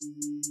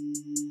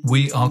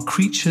We are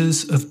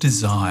creatures of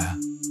desire.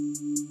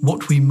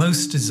 What we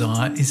most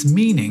desire is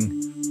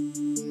meaning.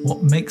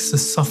 What makes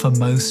us suffer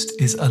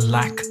most is a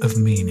lack of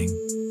meaning.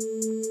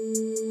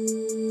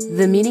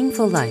 The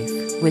Meaningful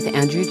Life with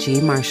Andrew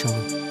G. Marshall.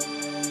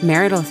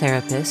 Marital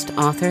therapist,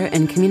 author,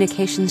 and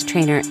communications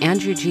trainer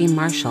Andrew G.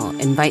 Marshall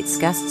invites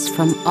guests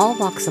from all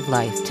walks of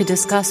life to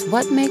discuss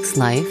what makes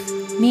life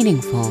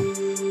meaningful.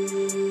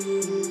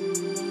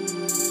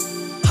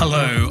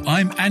 Hello,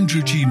 I'm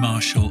Andrew G.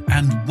 Marshall,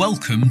 and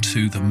welcome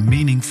to The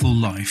Meaningful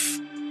Life.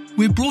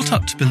 We're brought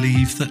up to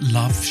believe that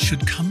love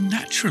should come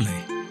naturally.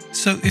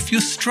 So if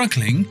you're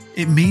struggling,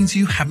 it means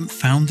you haven't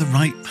found the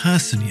right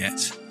person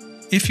yet.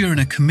 If you're in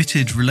a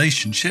committed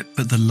relationship,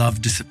 but the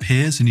love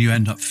disappears and you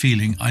end up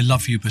feeling, I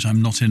love you, but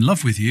I'm not in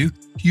love with you,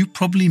 you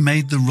probably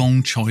made the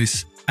wrong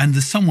choice, and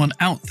there's someone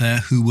out there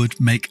who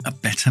would make a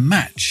better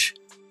match.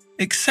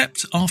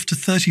 Except after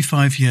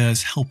 35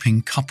 years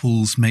helping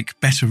couples make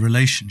better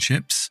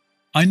relationships,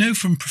 I know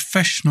from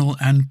professional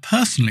and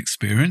personal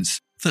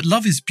experience that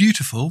love is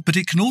beautiful, but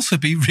it can also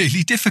be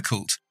really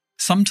difficult,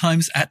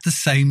 sometimes at the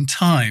same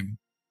time.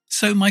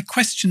 So my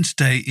question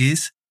today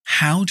is,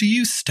 how do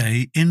you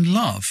stay in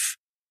love?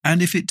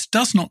 And if it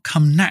does not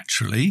come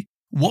naturally,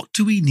 what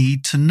do we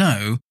need to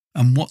know,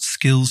 and what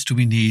skills do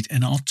we need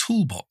in our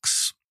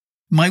toolbox?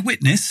 My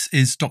witness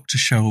is Dr.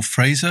 Cheryl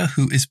Fraser,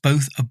 who is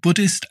both a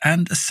Buddhist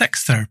and a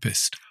sex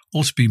therapist,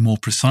 or to be more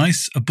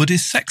precise, a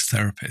Buddhist sex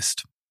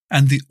therapist,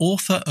 and the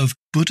author of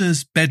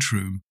Buddha's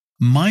Bedroom,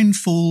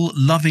 Mindful,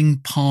 Loving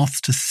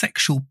Path to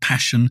Sexual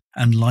Passion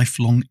and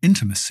Lifelong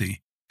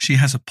Intimacy. She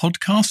has a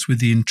podcast with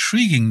the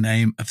intriguing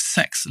name of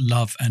Sex,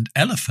 Love and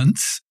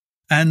Elephants,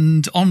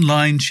 and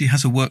online she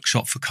has a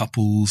workshop for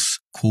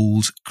couples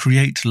called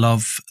Create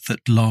Love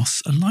That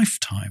Lasts a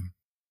Lifetime.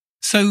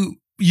 So,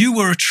 you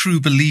were a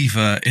true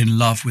believer in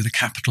love with a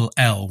capital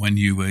L when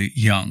you were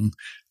young.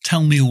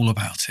 Tell me all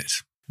about it.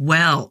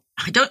 Well,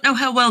 I don't know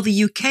how well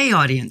the UK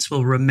audience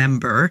will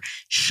remember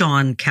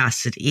Sean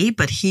Cassidy,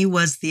 but he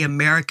was the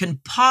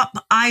American pop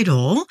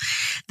idol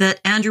that,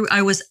 Andrew,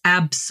 I was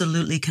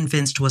absolutely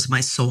convinced was my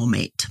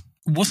soulmate.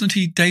 Wasn't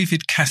he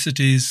David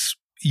Cassidy's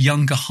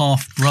younger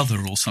half-brother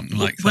or something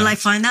like that? Well, I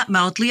find that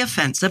mildly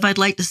offensive. I'd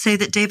like to say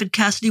that David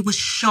Cassidy was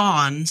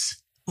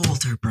Sean's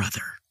older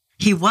brother.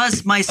 He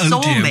was my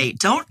soulmate.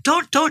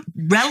 Don't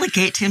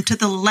relegate him to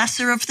the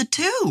lesser of the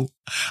two.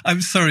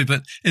 I'm sorry,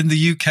 but in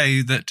the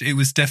UK, that it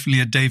was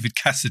definitely a David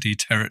Cassidy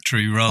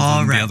territory rather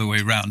than the other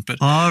way around. But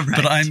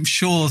I'm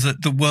sure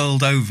that the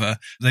world over,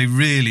 they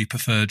really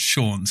preferred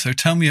Sean. So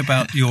tell me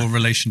about your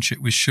relationship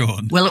with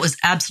Sean. Well, it was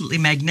absolutely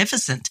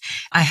magnificent.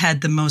 I had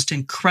the most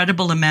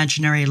incredible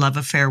imaginary love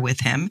affair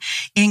with him,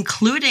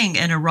 including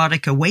an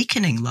erotic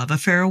awakening love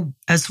affair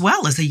as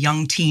well as a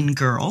young teen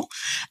girl.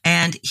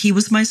 And he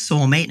was my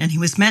soulmate, and he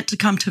was meant to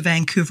come to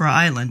Vancouver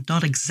Island,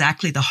 not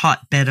exactly the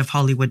hotbed of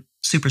Hollywood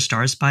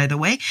superstars, by the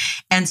way,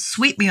 and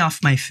sweep me off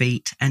my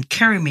feet and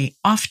carry me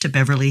off to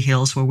Beverly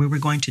Hills, where we were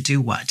going to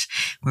do what?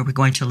 Where we're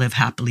going to live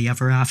happily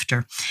ever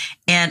after.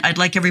 And I'd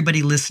like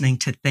everybody listening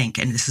to think,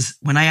 and this is,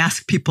 when I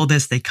ask people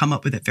this, they come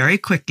up with it very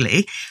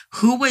quickly.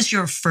 Who was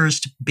your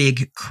first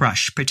big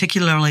crush,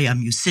 particularly a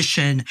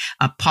musician,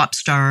 a pop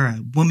star,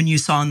 a woman you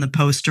saw on the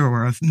poster,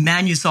 or a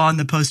man you saw on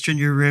the poster in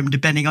your room,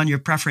 depending on your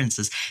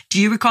preferences? Do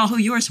you recall who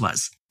yours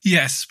was?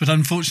 Yes, but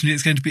unfortunately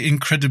it's going to be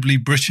incredibly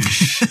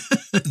British.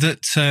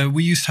 That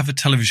we used to have a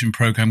television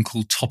program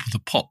called Top of the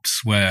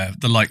Pops, where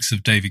the likes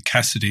of David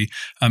Cassidy,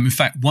 in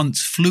fact,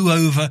 once flew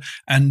over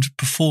and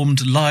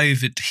performed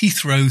live at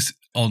Heathrow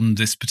on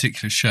this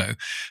particular show.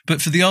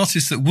 But for the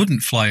artists that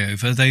wouldn't fly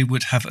over, they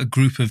would have a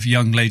group of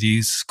young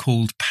ladies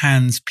called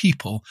Pan's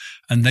People,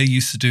 and they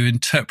used to do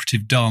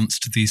interpretive dance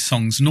to these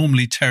songs,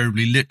 normally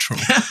terribly literal.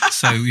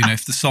 So,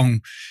 if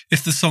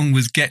the song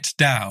was Get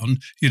Down,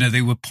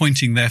 they were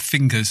pointing their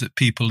fingers at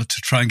people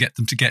to try and get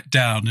them to get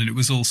down, and it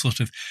was all sort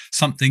of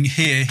something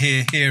here,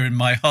 here, here in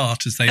my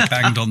heart as they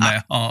banged on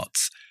their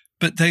hearts.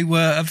 But they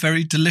were a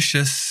very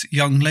delicious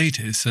young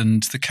ladies,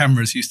 and the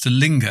cameras used to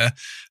linger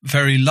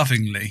very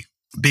lovingly.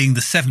 Being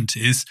the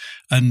 70s,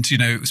 and,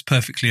 it was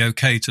perfectly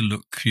okay to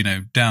look,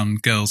 down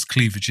girls'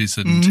 cleavages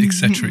and et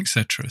cetera, et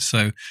cetera.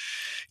 So,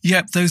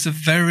 those are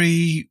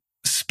very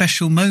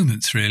special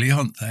moments, really,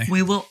 aren't they?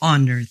 We will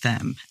honor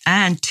them.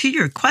 And to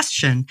your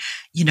question,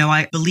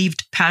 I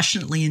believed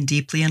passionately and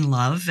deeply in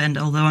love. And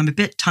although I'm a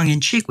bit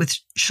tongue-in-cheek with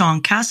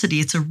Sean Cassidy,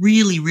 it's a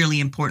really, really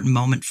important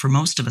moment for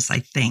most of us, I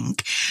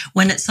think,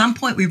 when at some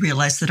point we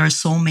realize that our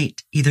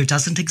soulmate either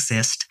doesn't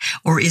exist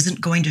or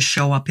isn't going to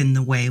show up in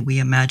the way we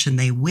imagine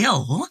they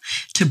will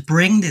to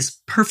bring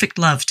this perfect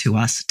love to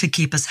us to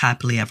keep us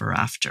happily ever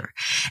after.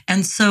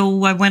 And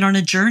so I went on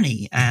a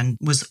journey and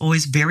was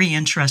always very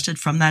interested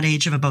from that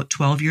age of about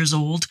 12 years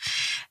old.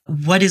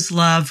 What is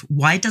love?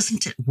 Why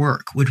doesn't it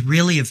work? Would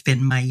really have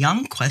been my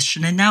young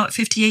question. And now at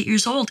 58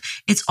 years old,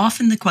 it's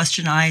often the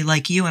question I,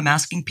 like you, am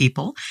asking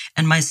people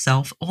and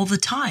myself all the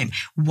time.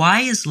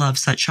 Why is love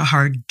such a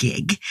hard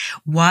gig?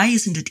 Why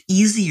isn't it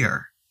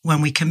easier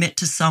when we commit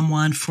to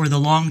someone for the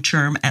long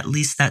term? At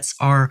least that's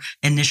our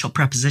initial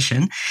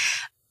preposition.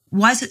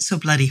 why is it so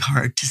bloody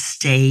hard to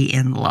stay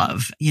in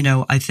love? You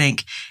know, I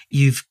think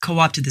you've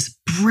co-opted this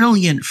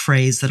brilliant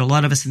phrase that a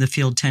lot of us in the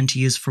field tend to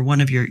use for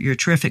one of your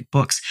terrific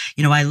books.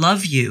 You know, I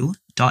love you, ...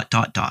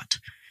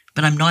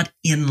 but I'm not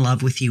in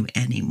love with you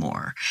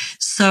anymore.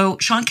 So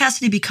Sean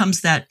Cassidy becomes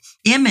that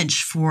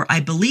image for, I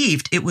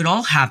believed it would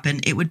all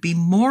happen. It would be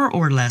more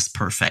or less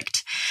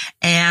perfect,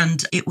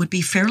 and it would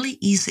be fairly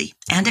easy,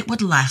 and it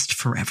would last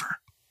forever.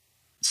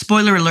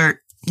 Spoiler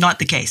alert, not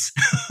the case.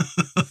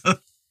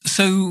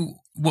 So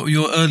what were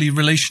your early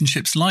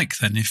relationships like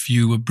then, if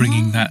you were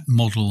bringing that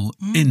model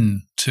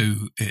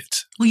into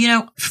it? Well, you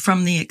know,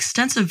 from the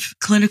extensive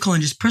clinical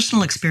and just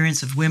personal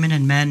experience of women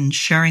and men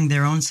sharing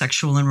their own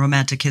sexual and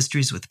romantic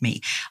histories with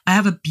me, I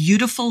have a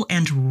beautiful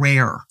and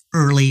rare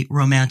early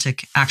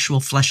romantic, actual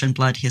flesh and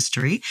blood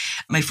history.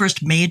 My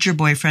first major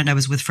boyfriend I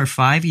was with for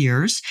 5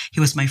 years. He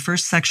was my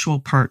first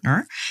sexual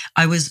partner.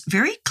 I was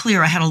very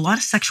clear. I had a lot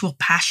of sexual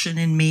passion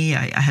in me.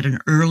 I had an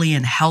early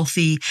and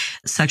healthy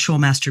sexual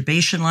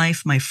masturbation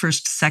life. My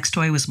first sex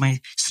toy was my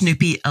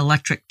Snoopy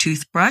electric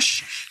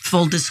toothbrush.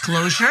 Full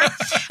disclosure,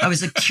 I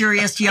was a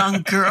curious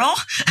young girl.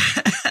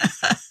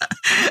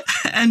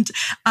 And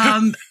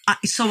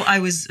so I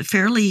was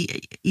fairly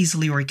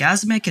easily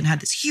orgasmic and had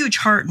this huge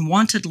heart and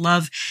wanted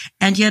love.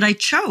 And yet I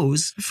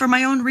chose, for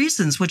my own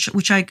reasons,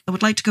 which I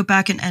would like to go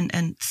back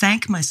and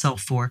thank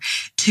myself for,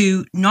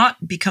 to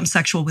not become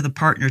sexual with a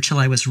partner till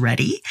I was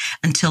ready,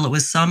 until it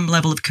was some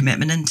level of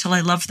commitment, until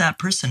I loved that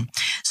person.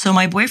 So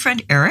my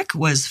boyfriend, Eric,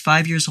 was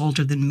 5 years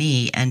older than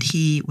me, and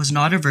he was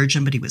not a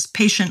virgin, but he was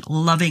patient,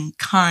 loving,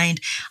 kind.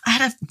 I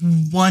had a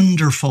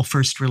wonderful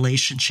first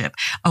relationship,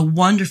 a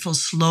wonderful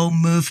slow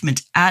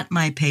movement at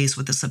my pace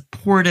with a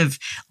supportive,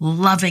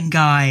 loving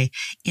guy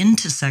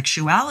into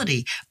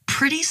sexuality.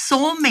 Pretty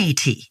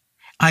soulmatey,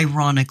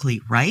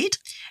 ironically, right?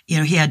 You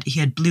know, he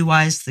had blue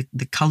eyes,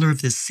 the color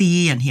of the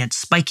sea, and he had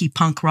spiky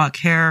punk rock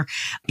hair.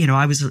 You know,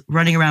 I was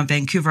running around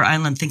Vancouver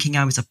Island thinking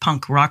I was a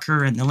punk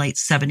rocker in the late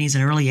 70s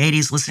and early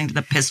 80s, listening to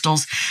the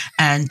Pistols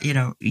and, you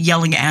know,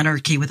 yelling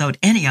anarchy without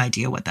any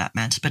idea what that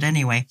meant. But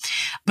anyway,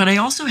 but I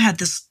also had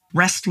this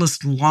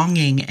restless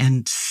longing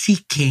and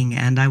seeking,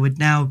 and I would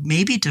now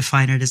maybe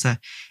define it as a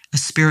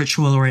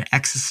spiritual or an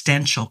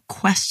existential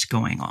quest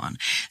going on.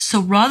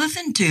 So rather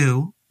than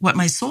do what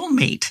my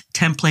soulmate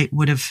template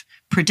would have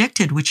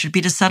predicted, which would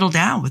be to settle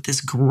down with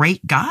this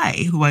great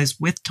guy who I was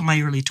with till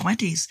my early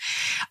 20s,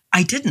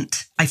 I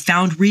didn't. I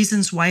found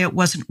reasons why it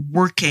wasn't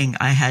working.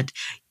 I had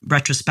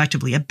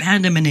retrospectively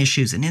abandonment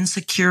issues and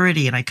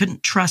insecurity, and I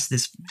couldn't trust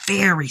this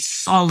very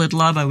solid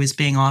love I was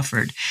being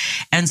offered.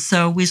 And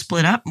so we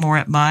split up, more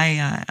at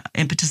my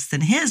impetus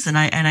than his. And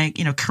I,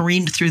 you know,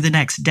 careened through the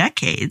next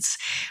decades,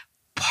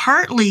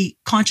 partly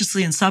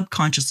consciously and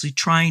subconsciously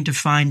trying to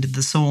find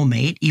the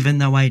soulmate, even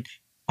though I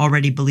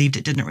already believed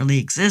it didn't really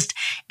exist,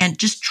 and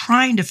just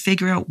trying to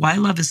figure out why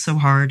love is so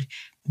hard,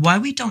 why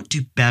we don't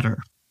do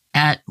better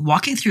at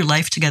walking through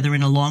life together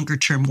in a longer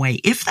term way,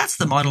 if that's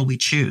the model we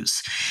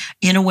choose,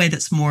 in a way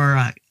that's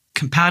more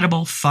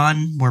compatible,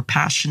 fun, more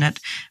passionate,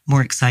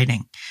 more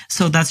exciting.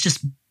 So that's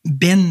just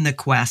been the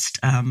quest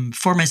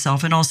for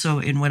myself, and also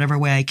in whatever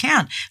way I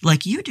can,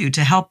 like you do,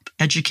 to help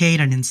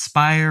educate and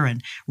inspire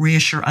and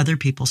reassure other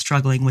people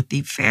struggling with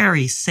the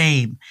very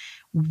same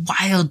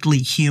wildly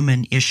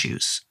human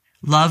issues.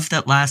 Love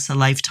that lasts a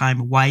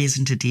lifetime. Why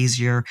isn't it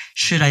easier?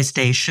 Should I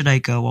stay? Should I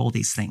go? All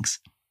these things.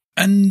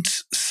 And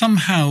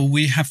somehow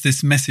we have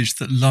this message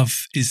that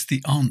love is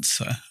the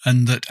answer,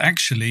 and that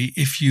actually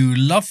if you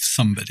love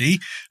somebody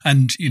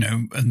and, you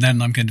know, and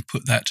then I'm going to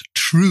put that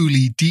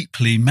truly,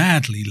 deeply,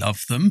 madly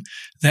love them,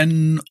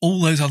 then all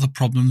those other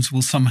problems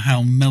will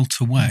somehow melt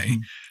away.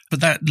 Mm-hmm. But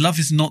that love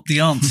is not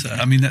the answer.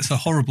 I mean, that's a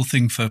horrible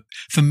thing for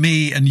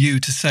me and you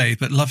to say,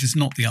 but love is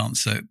not the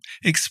answer.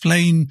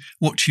 Explain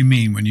what you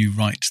mean when you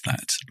write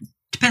that.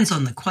 Depends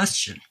on the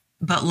question.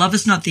 But love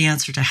is not the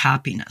answer to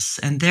happiness.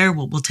 And there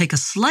we'll take a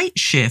slight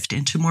shift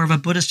into more of a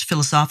Buddhist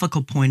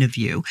philosophical point of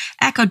view,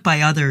 echoed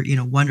by other, you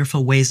know,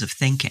 wonderful ways of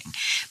thinking.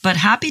 But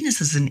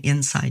happiness is an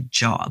inside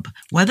job.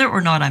 Whether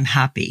or not I'm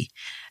happy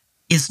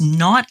is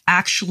not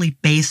actually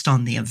based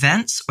on the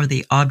events or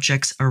the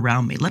objects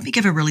around me. Let me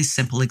give a really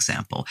simple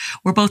example.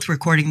 We're both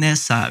recording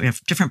this. We have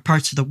different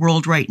parts of the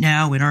world right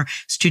now in our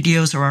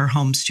studios or our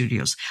home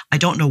studios. I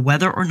don't know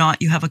whether or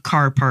not you have a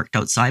car parked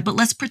outside, but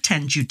let's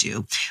pretend you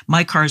do.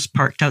 My car's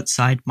parked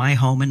outside my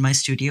home and my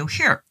studio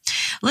here.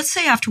 Let's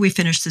say after we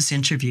finish this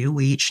interview,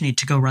 we each need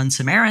to go run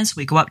some errands.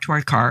 We go up to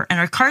our car, and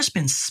our car's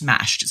been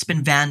smashed. It's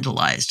been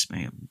vandalized.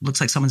 It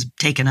looks like someone's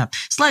taken a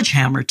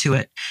sledgehammer to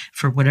it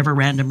for whatever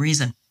random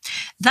reason.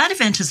 That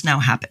event has now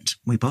happened.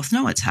 We both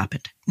know it's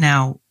happened.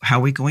 Now, how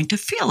are we going to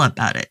feel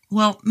about it?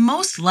 Well,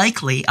 most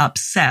likely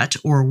upset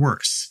or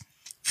worse.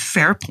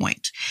 Fair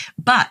point.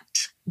 But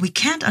we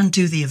can't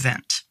undo the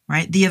event,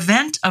 right? The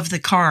event of the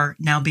car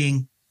now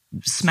being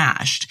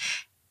smashed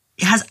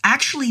It has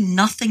actually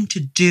nothing to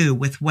do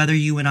with whether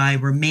you and I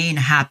remain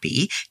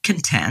happy,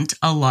 content,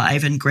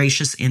 alive, and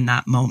gracious in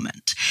that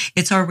moment.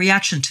 It's our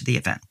reaction to the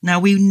event. Now,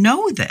 we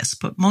know this,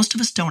 but most of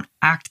us don't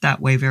act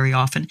that way very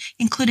often,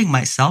 including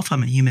myself.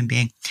 I'm a human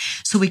being.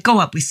 So we go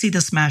up, we see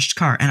the smashed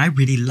car, and I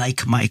really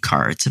like my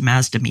car. It's a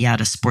Mazda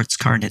Miata sports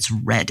car, and it's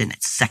red, and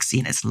it's sexy,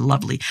 and it's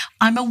lovely.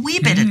 I'm a wee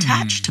bit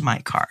attached to my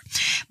car.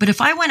 But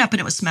if I went up and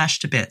it was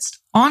smashed to bits,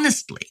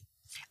 honestly,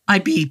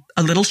 I'd be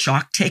a little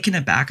shocked, taken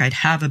aback. I'd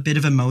have a bit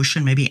of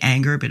emotion, maybe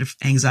anger, a bit of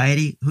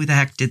anxiety. Who the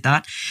heck did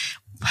that?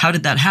 How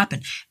did that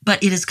happen?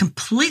 But it is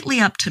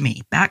completely up to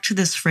me. Back to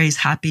this phrase,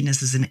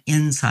 happiness is an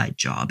inside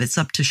job. It's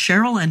up to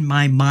Cheryl and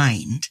my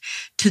mind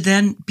to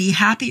then be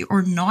happy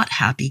or not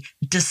happy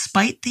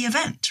despite the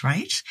event,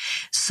 right?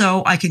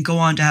 So I can go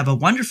on to have a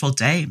wonderful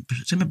day,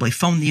 presumably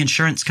phone the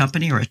insurance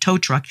company or a tow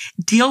truck,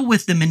 deal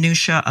with the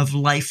minutia of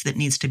life that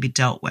needs to be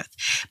dealt with.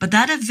 But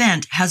that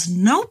event has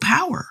no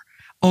power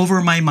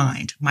over my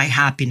mind, my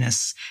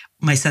happiness,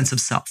 my sense of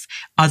self,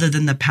 other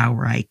than the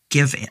power I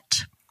give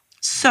it.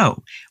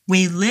 So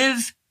we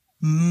live,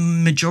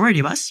 majority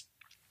of us,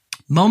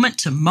 moment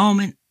to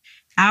moment,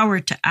 hour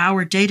to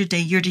hour, day to day,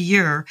 year to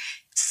year,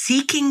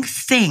 seeking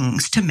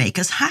things to make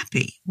us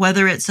happy,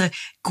 whether it's a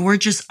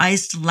gorgeous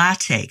iced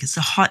latte, it's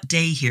a hot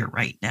day here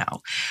right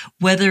now,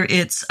 whether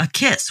it's a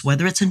kiss,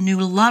 whether it's a new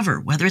lover,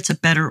 whether it's a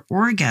better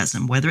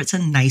orgasm, whether it's a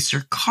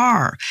nicer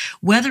car,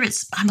 whether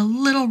it's, I'm a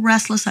little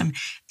restless, I'm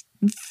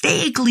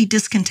vaguely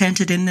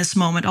discontented in this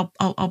moment.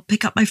 I'll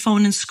pick up my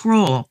phone and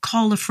scroll. I'll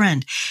call a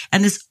friend.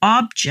 And this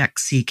object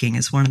seeking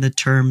is one of the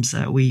terms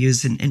we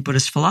use in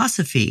Buddhist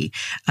philosophy.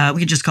 We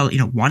can just call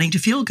it, wanting to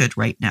feel good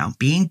right now,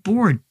 being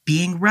bored,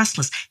 being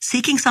restless,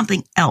 seeking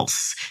something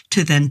else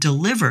to then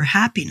deliver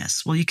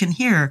happiness. Well, you can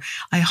hear,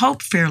 I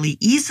hope, fairly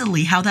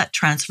easily how that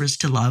transfers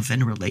to love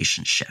and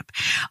relationship.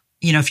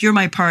 If you're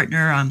my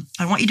partner,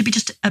 I want you to be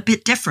just a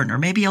bit different or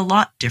maybe a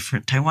lot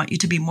different. I want you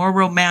to be more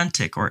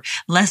romantic or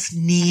less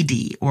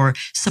needy or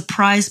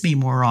surprise me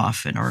more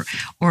often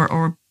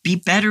or be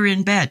better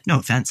in bed. No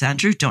offense,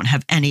 Andrew. Don't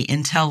have any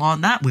intel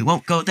on that. We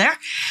won't go there.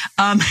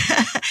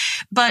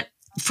 But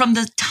from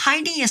the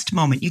tiniest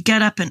moment you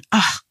get up and,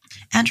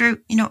 Andrew,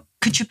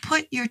 could you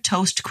put your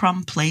toast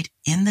crumb plate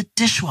in the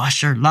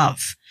dishwasher,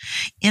 love?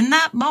 In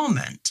that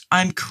moment,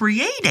 I'm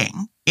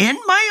creating in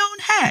my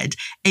own head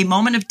a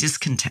moment of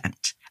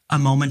discontent, a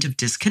moment of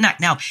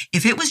disconnect. Now,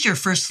 if it was your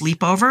first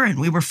sleepover and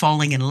we were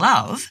falling in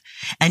love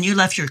and you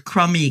left your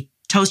crummy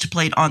toast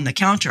plate on the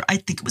counter, I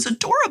think it was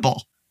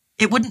adorable.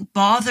 It wouldn't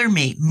bother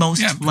me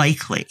most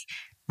likely,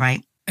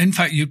 right? In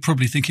fact, you'd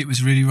probably think it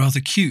was really rather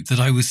cute that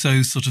I was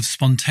so sort of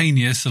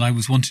spontaneous and I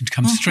was wanting to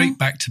come straight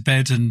back to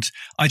bed and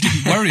I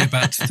didn't worry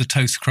about the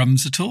toast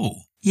crumbs at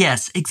all.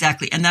 Yes,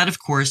 exactly. And that, of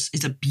course,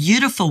 is a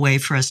beautiful way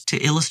for us to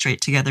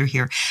illustrate together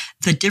here.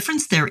 The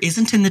difference there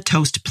isn't in the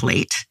toast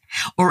plate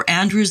or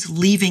Andrew's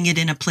leaving it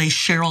in a place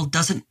Cheryl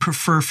doesn't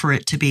prefer for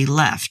it to be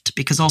left,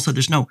 because also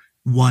there's no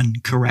one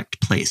correct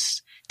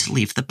place to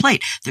leave the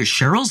plate. There's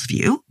Cheryl's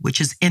view,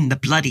 which is in the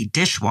bloody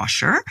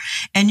dishwasher,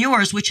 and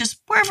yours, which is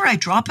wherever I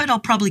drop it, I'll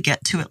probably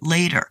get to it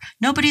later.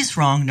 Nobody's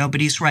wrong,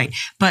 nobody's right.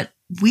 But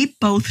we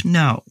both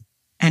know,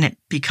 and it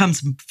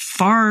becomes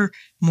far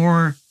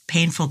more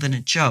painful than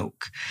a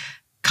joke,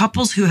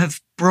 couples who have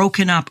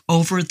broken up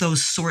over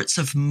those sorts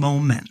of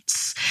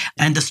moments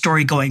and the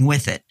story going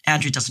with it.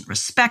 Andrew doesn't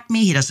respect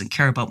me. He doesn't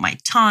care about my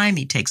time.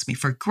 He takes me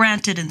for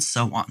granted and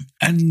so on.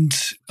 And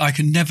I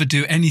can never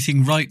do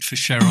anything right for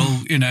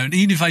Cheryl. And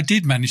even if I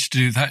did manage to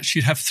do that,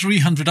 she'd have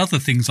 300 other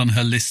things on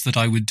her list that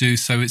I would do.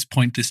 So it's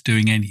pointless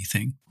doing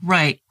anything.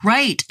 Right.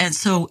 And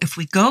so if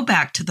we go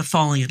back to the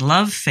falling in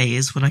love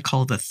phase, what I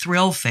call the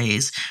thrill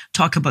phase,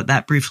 talk about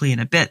that briefly in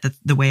a bit,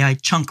 the way I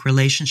chunk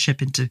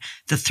relationship into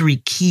the 3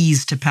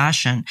 keys to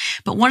passion.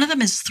 But one of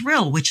them is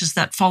thrill, which is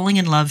that falling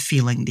in love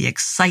feeling, the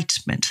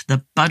excitement,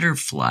 the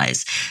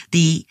butterflies,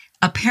 the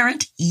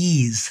apparent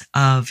ease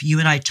of you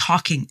and I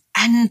talking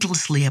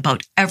endlessly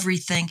about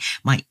everything,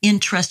 my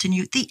interest in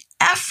you, the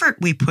effort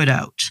we put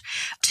out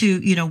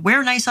to,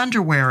 wear nice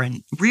underwear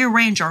and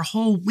rearrange our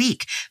whole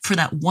week for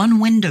that one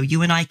window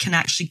you and I can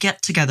actually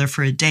get together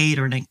for a date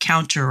or an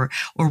encounter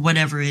or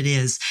whatever it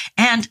is.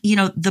 And,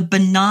 the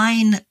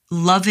benign,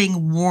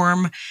 loving,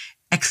 warm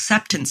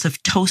acceptance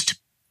of toast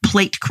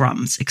plate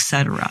crumbs,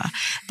 etc.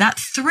 That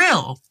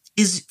thrill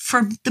is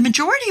for the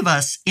majority of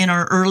us in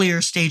our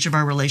earlier stage of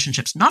our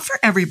relationships, not for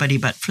everybody,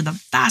 but for the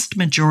vast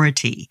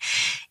majority.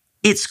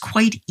 It's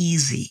quite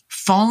easy.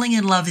 Falling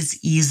in love is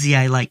easy,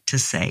 I like to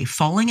say.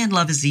 Falling in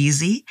love is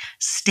easy.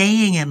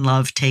 Staying in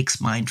love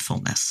takes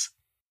mindfulness.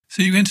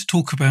 So you're going to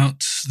talk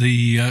about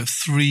the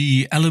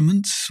 3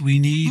 elements we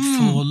need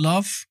for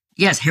love?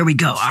 Yes, here we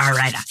go. All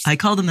right. I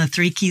call them the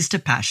 3 keys to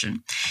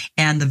passion.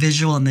 And the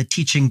visual and the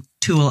teaching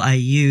tool I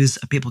use,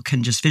 people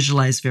can just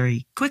visualize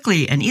very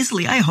quickly and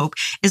easily, I hope,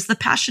 is the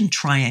passion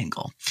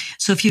triangle.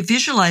 So if you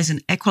visualize an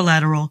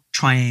equilateral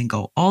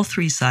triangle, all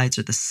 3 sides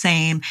are the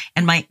same.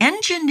 And my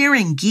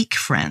engineering geek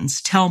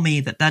friends tell me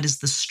that that is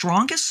the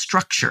strongest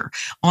structure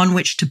on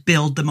which to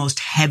build the most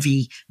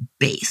heavy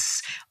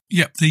base.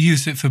 Yep, they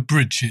use it for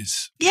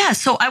bridges. Yeah,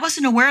 so I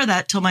wasn't aware of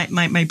that till my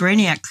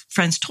Brainiac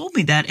friends told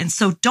me that. And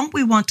so don't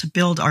we want to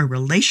build our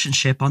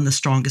relationship on the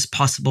strongest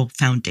possible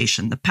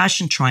foundation, the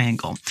passion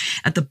triangle?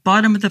 At the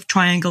bottom of the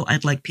triangle,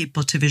 I'd like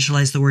people to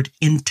visualize the word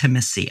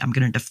intimacy. I'm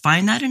going to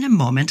define that in a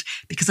moment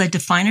because I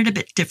define it a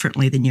bit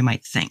differently than you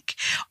might think.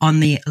 On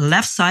the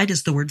left side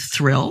is the word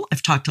thrill.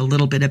 I've talked a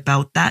little bit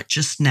about that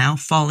just now.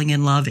 Falling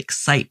in love,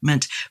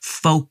 excitement,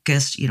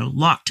 focused,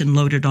 locked and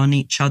loaded on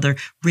each other,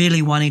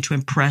 really wanting to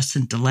impress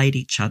and delight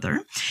each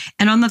other.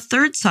 And on the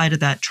third side of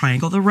that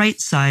triangle, the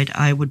right side,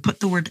 I would put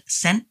the word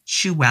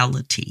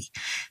sensuality.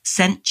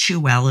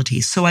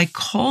 Sensuality. So I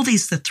call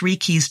these the 3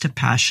 keys to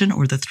passion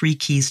or the 3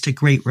 keys to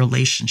great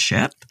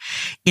relationship: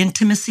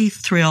 intimacy,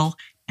 thrill,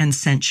 and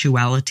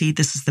sensuality.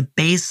 This is the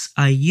base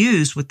I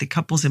use with the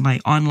couples in my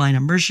online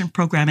immersion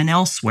program and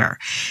elsewhere.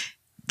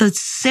 The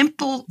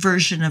simple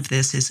version of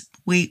this is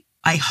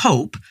I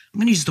hope, I'm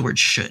going to use the word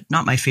should,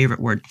 not my favorite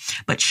word,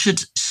 but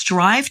should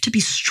strive to be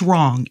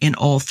strong in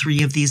all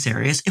 3 of these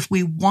areas if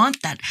we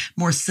want that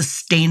more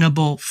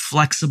sustainable,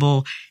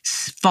 flexible,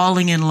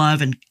 falling in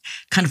love and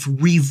kind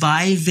of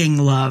reviving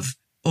love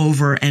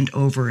over and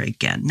over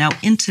again. Now,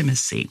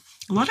 intimacy.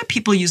 A lot of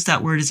people use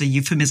that word as a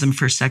euphemism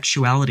for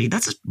sexuality.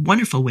 That's a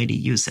wonderful way to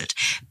use it.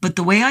 But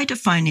the way I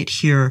define it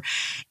here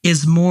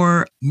is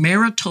more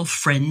marital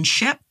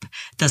friendship,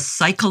 the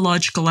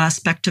psychological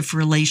aspect of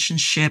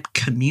relationship,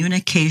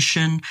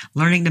 communication,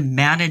 learning to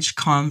manage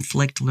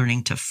conflict,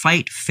 learning to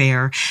fight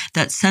fair,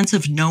 that sense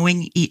of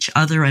knowing each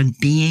other and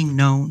being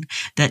known,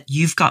 that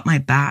you've got my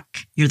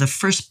back. You're the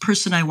first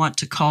person I want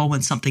to call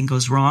when something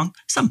goes wrong.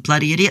 Some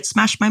bloody idiot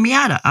smashed my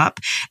Miata up.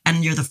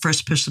 And you're the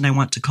first person I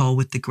want to call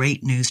with the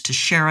great news to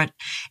share it,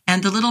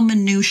 and the little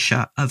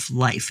minutia of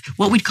life,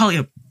 what we'd call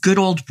good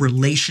old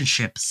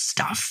relationship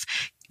stuff,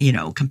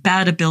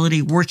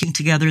 compatibility, working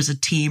together as a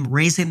team,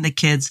 raising the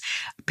kids,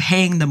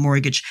 paying the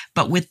mortgage,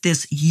 but with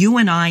this you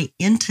and I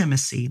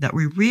intimacy that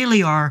we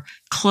really are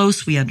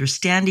close. We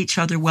understand each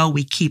other well.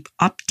 We keep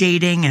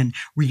updating and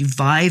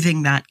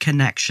reviving that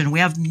connection. We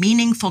have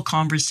meaningful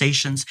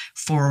conversations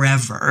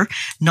forever,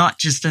 not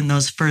just in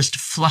those first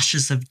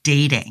flushes of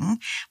dating.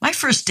 My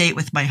first date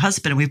with my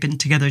husband, we've been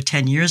together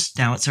 10 years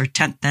now. It's our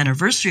 10th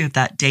anniversary of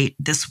that date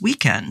this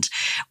weekend,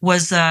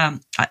 was I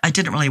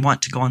didn't really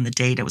want to go on the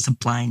date. It was a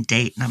blind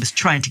date, and I was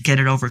trying to get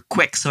it over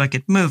quick so I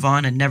could move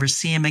on and never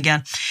see him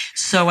again.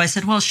 So I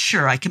said, well,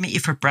 sure, I can meet you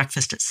for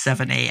breakfast at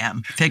 7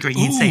 a.m., figuring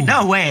he'd say,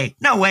 no way,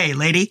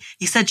 lady.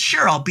 He said,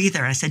 sure, I'll be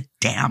there. I said,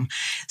 damn.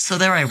 So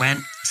there I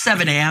went,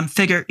 7 a.m.,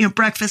 figure,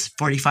 breakfast,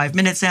 45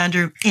 minutes,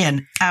 Andrew,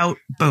 in, out,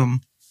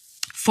 boom.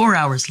 4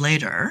 hours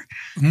later,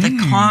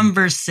 the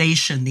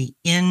conversation, the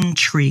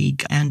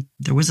intrigue, and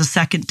there was a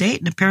second date,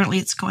 and apparently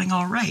it's going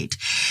all right.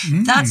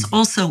 That's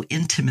also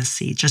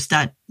intimacy, just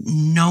that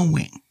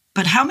knowing.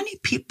 But how many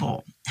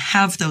people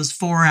have those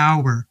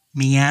 4-hour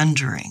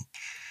meandering,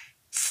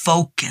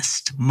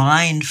 focused,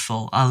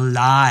 mindful,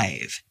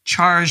 alive,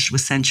 charged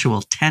with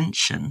sensual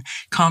tension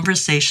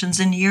conversations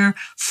in year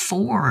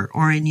 4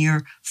 or in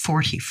year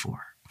 44?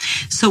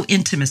 So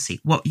intimacy,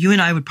 what you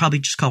and I would probably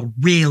just call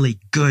really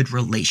good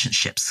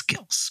relationship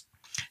skills.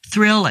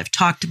 Thrill, I've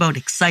talked about.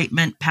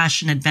 Excitement,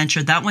 passion,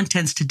 adventure. That one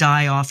tends to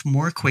die off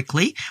more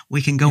quickly.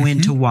 We can go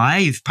into why.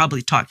 You've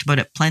probably talked about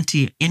it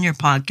plenty in your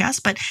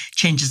podcast, but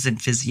changes in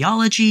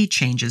physiology,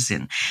 changes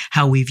in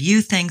how we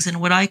view things, and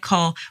what I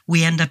call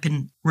we end up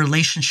in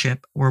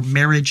relationship or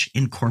marriage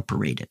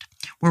incorporated.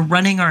 We're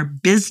running our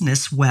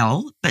business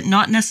well, but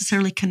not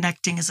necessarily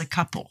connecting as a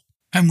couple.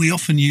 And we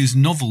often use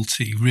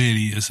novelty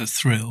really as a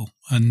thrill.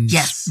 And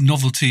yes,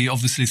 novelty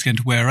obviously is going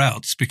to wear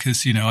out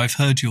because, I've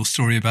heard your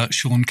story about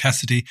Sean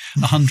Cassidy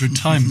 100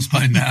 times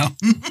by now.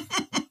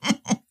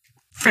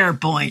 Fair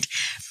point.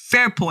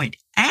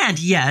 And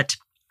yet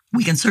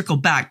we can circle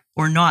back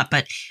or not.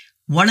 But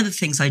one of the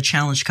things I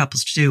challenge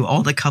couples to do,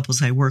 all the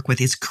couples I work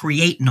with, is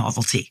create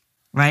novelty.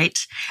 Right?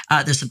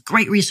 There's some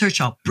great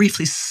research. I'll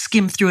briefly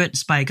skim through it.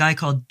 It's by a guy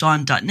called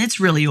Don Dutton. It's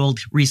really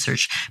old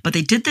research, but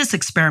they did this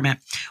experiment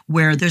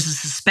where there's a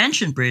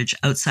suspension bridge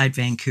outside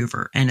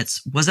Vancouver, and it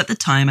was at the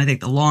time, I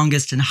think, the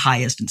longest and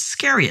highest and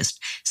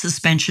scariest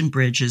suspension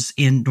bridges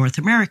in North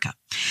America.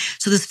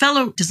 So this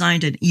fellow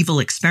designed an evil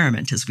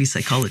experiment, as we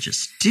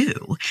psychologists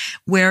do,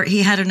 where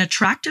he had an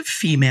attractive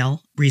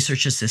female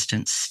research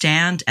assistant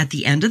stand at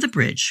the end of the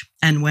bridge.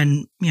 And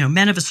when,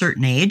 men of a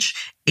certain age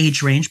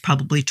range,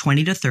 probably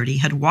 20 to 30,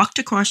 had walked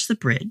across the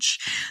bridge,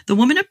 the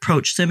woman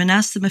approached them and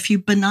asked them a few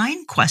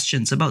benign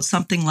questions about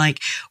something like,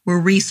 we're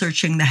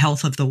researching the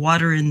health of the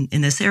water in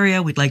this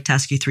area. We'd like to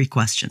ask you 3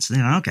 questions. And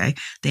they're okay.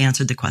 They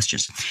answered the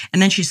questions.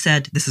 And then she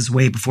said, this is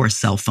way before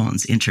cell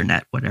phones,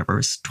 internet, whatever, it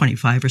was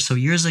 25 or so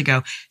years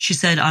ago. She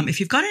said, if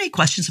you've got any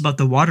questions about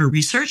the water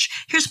research,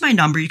 here's my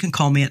number. You can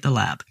call me at the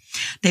lab.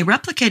 They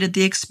replicated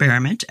the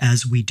experiment,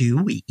 as we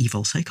do, we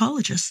evil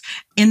psychologists,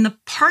 in the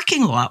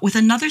parking lot with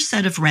another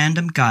set of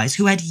random guys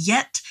who had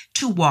yet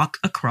to walk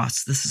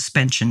across the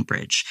suspension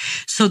bridge.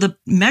 So the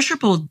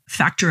measurable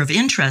factor of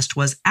interest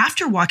was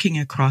after walking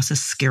across a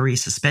scary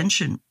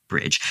suspension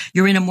bridge,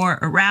 you're in a more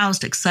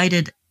aroused,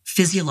 excited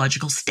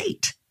physiological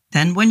state.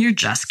 than when you're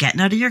just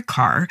getting out of your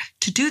car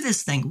to do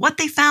this thing. What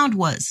they found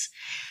was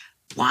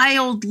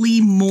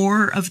wildly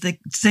more of the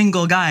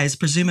single guys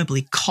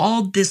presumably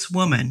called this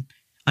woman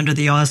under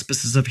the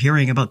auspices of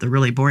hearing about the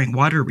really boring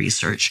water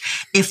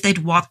research if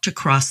they'd walked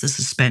across the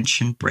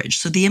suspension bridge.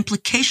 So the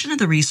implication of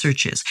the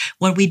research is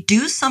when we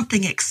do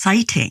something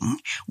exciting,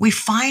 we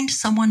find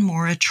someone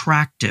more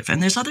attractive.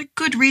 And there's other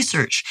good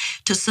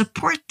research to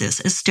support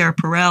this. Esther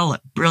Perel,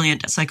 a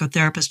brilliant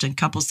psychotherapist and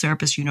couples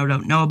therapist you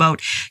don't know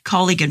about,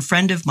 colleague and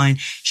friend of mine,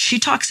 she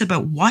talks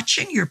about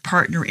watching your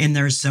partner in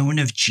their zone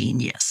of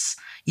genius.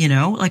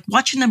 Like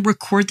watching them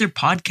record their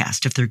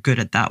podcast if they're good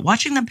at that,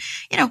 watching them,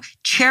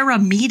 chair a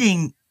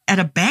meeting at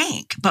a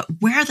bank, but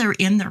where they're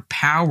in their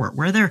power,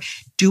 where they're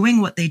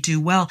doing what they do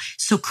well.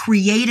 So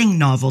creating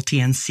novelty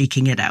and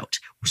seeking it out.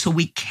 So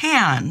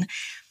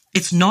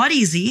it's not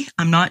easy.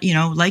 I'm not,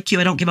 like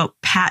you, I don't give out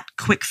pat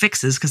quick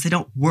fixes because they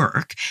don't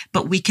work,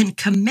 but we can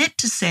commit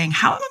to saying,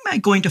 how am I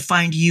going to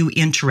find you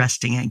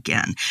interesting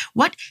again?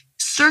 What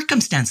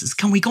circumstances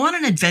can we go on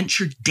an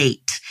adventure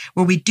date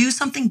where we do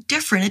something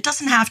different? It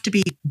doesn't have to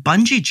be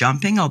bungee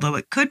jumping, although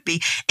it could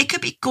be. It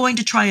could be going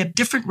to try a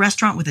different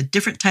restaurant with a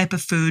different type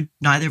of food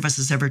neither of us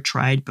has ever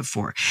tried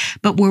before.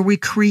 But where we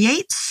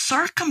create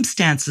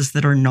circumstances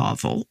that are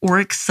novel or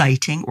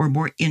exciting or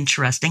more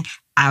interesting,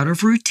 out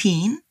of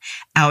routine,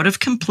 out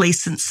of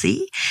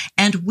complacency.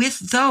 And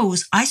with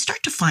those, I start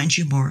to find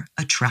you more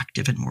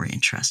attractive and more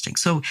interesting.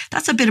 So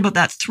that's a bit about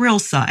that thrill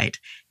side.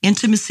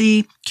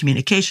 Intimacy,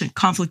 communication,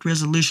 conflict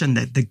resolution,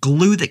 the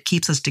glue that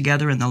keeps us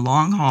together in the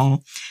long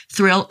haul,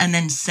 thrill, and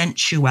then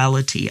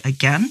sensuality.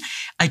 Again,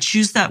 I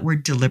choose that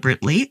word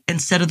deliberately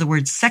instead of the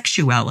word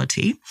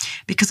sexuality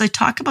because I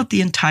talk about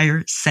the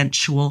entire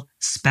sensual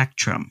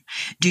spectrum.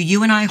 Do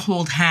you and I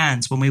hold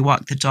hands when we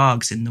walk the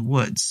dogs in the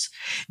woods?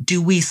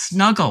 Do we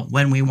snuggle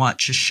when we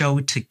watch a show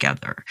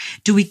together?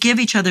 Do we give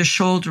each other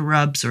shoulder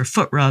rubs or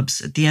foot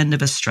rubs at the end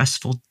of a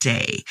stressful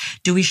day?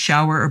 Do we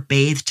shower or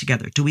bathe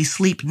together? Do we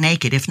sleep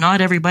naked? If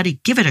not, everybody,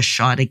 give it a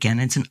shot again.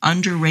 It's an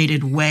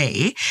underrated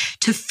way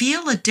to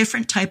feel a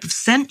different type of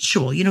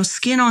sensual,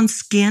 skin on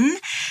skin,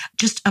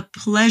 just a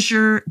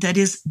pleasure that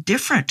is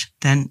different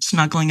than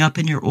snuggling up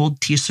in your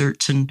old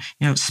t-shirts and,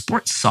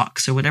 sports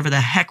socks or whatever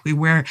the heck we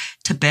wear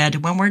to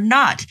bed when we're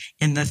not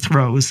in the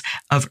throes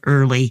of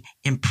early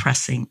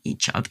impressing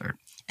each other.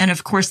 And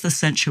of course, the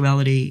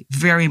sensuality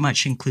very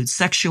much includes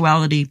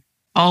sexuality,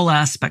 all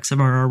aspects of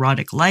our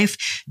erotic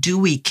life. Do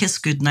we kiss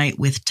goodnight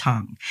with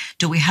tongue?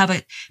 Do we have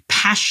a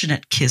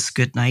passionate kiss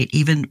goodnight,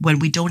 even when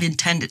we don't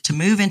intend it to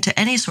move into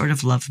any sort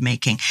of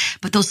lovemaking?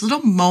 But those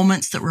little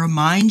moments that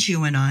remind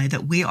you and I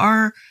that we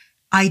are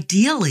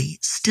ideally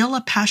still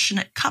a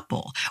passionate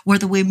couple,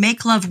 whether we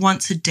make love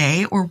once a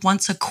day or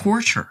once a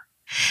quarter,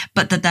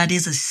 but that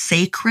is a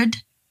sacred,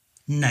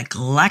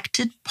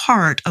 neglected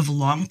part of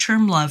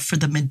long-term love for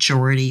the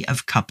majority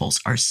of couples,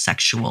 our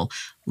sexual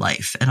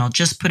life. And I'll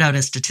just put out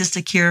a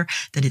statistic here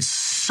that is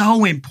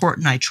so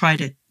important. I try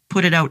to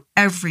put it out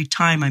every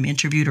time I'm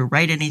interviewed or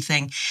write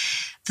anything.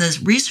 The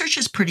research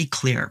is pretty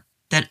clear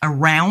that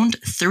around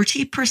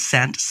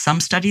 30%, some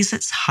studies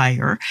it's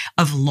higher,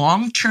 of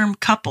long-term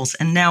couples,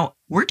 and now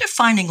we're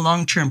defining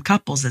long-term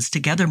couples as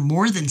together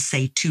more than,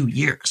 say, 2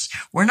 years.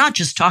 We're not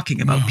just talking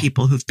about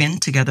people who've been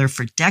together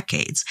for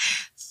decades.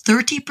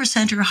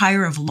 30% or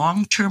higher of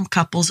long-term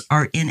couples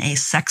are in a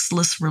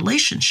sexless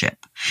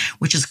relationship,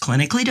 which is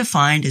clinically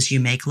defined as you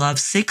make love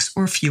 6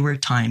 or fewer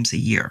times a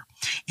year.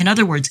 In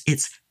other words,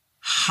 it's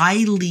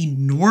highly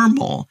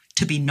normal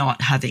to be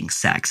not having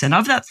sex. And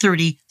of that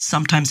 30,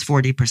 sometimes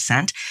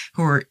 40%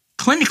 who are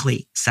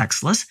clinically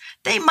sexless,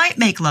 they might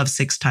make love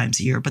 6 times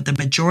a year, but the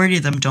majority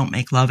of them don't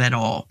make love at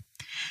all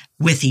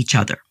with each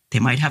other. They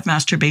might have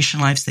masturbation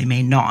lives, they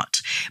may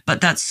not.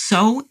 But that's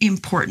so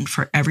important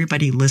for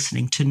everybody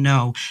listening to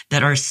know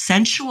that our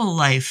sensual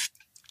life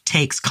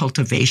takes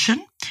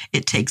cultivation,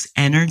 it takes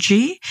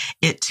energy,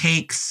 it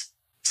takes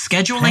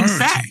scheduling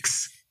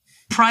sex.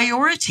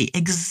 Priority,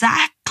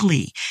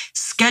 exactly.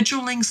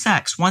 Scheduling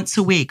sex once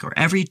a week or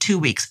every 2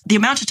 weeks. The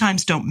amount of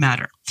times don't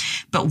matter.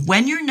 But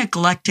when you're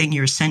neglecting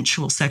your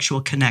sensual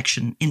sexual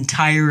connection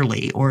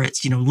entirely, or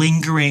it's,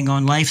 lingering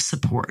on life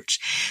support,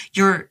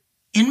 you're,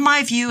 in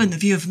my view, and the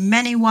view of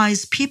many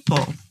wise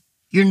people,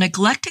 you're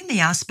neglecting the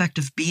aspect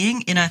of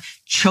being in a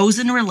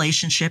chosen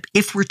relationship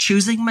if we're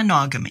choosing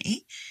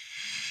monogamy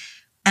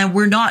and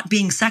we're not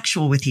being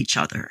sexual with each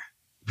other.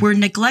 We're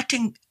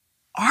neglecting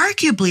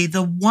arguably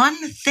the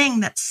one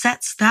thing that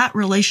sets that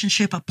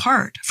relationship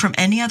apart from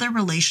any other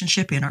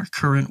relationship in our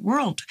current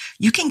world.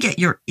 You can get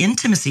your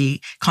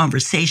intimacy,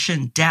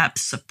 conversation, depth,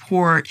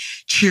 support,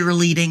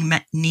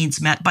 cheerleading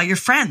needs met by your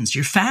friends,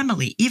 your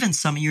family, even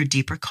some of your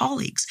deeper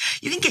colleagues.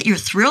 You can get your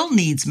thrill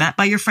needs met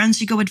by your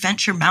friends you go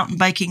adventure mountain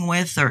biking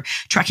with, or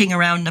trekking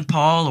around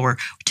Nepal, or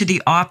to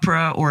the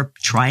opera, or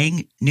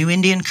trying new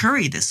Indian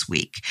curry this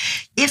week.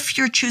 If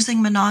you're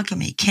choosing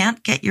monogamy,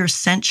 can't get your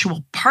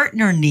sensual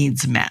partner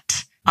needs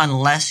met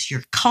unless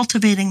you're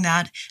cultivating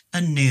that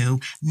anew,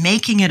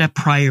 making it a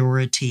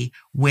priority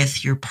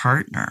with your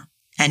partner.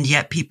 And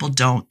yet people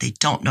don't. They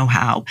don't know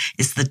how.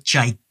 It's the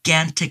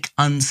gigantic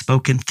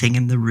unspoken thing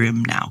in the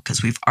room now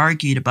because we've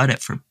argued about it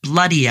for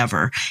bloody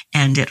ever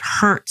and it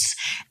hurts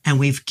and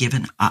we've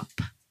given up.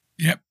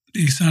 Yep.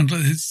 You sound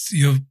like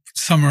you're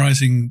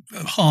summarizing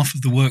half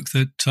of the work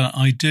that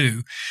I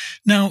do.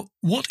 Now,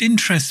 what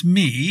interests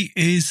me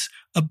is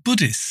a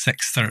Buddhist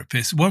sex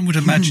therapist. One would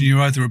imagine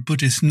you're either a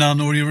Buddhist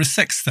nun or you're a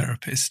sex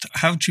therapist.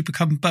 How did you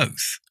become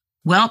both?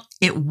 Well,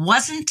 it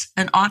wasn't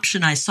an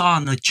option I saw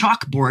on the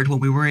chalkboard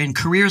when we were in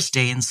careers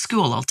day in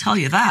school. I'll tell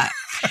you that.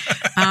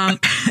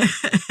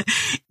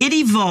 It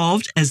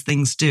evolved, as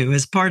things do,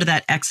 as part of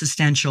that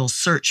existential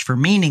search for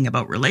meaning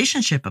about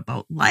relationship,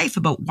 about life,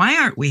 about why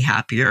aren't we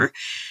happier?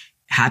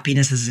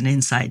 Happiness is an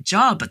inside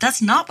job, but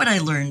that's not what I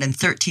learned in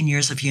 13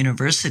 years of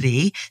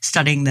university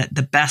studying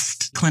the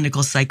best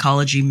clinical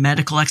psychology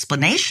medical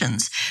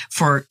explanations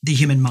for the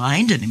human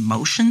mind and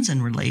emotions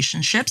and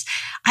relationships.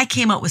 I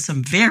came up with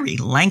some very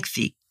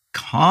lengthy,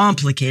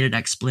 complicated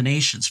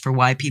explanations for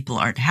why people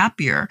aren't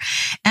happier.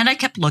 And I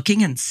kept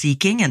looking and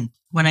seeking. And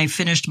when I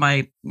finished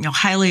my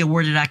highly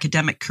awarded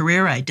academic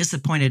career, I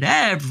disappointed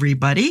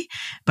everybody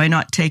by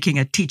not taking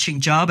a teaching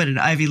job at an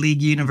Ivy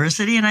League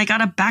university. And I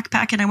got a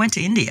backpack and I went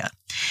to India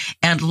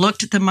and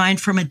looked at the mind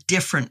from a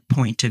different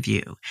point of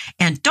view.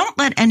 And don't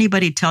let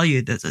anybody tell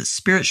you that the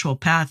spiritual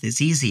path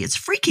is easy. It's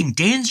freaking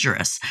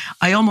dangerous.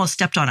 I almost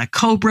stepped on a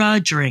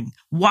cobra during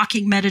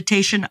walking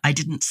meditation. I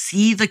didn't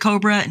see the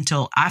cobra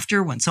until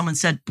after when someone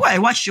said, boy, I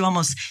watched you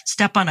almost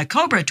step on a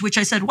cobra, to which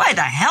I said, why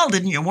the hell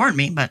didn't you warn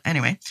me? But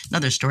anyway,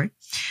 another story.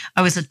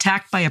 I was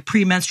attacked by a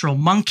premenstrual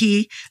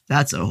monkey.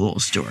 That's a whole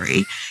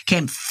story.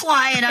 Came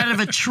flying out of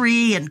a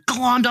tree and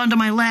glommed onto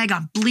my leg.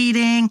 I'm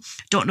bleeding.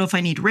 Don't know if I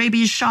need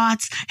rabies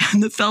shots.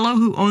 And the fellow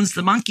who owns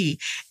the monkey,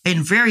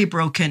 in very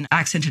broken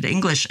accented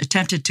English,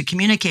 attempted to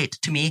communicate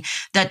to me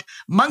that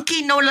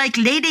monkey no like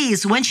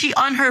ladies when she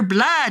on her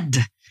blood.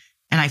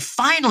 And I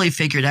finally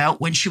figured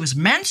out when she was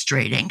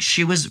menstruating,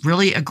 she was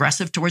really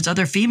aggressive towards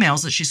other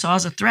females that she saw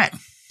as a threat.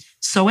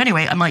 So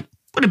anyway, I'm like,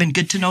 would have been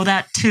good to know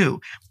that too.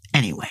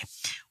 Anyway,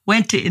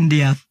 went to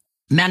India,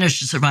 managed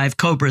to survive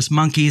cobras,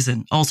 monkeys,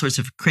 and all sorts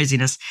of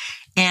craziness,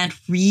 and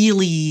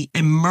really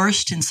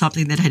immersed in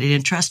something that had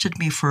interested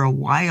me for a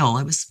while.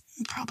 I was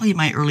probably in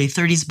my early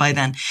 30s by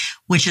then,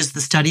 which is the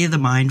study of the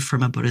mind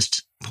from a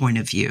Buddhist point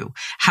of view.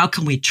 How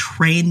can we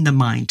train the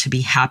mind to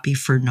be happy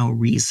for no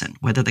reason,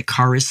 whether the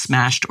car is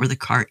smashed or the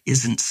car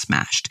isn't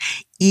smashed?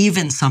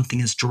 Even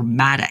something as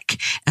dramatic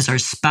as our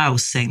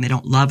spouse saying they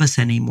don't love us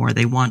anymore,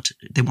 they want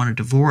a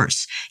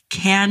divorce.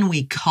 Can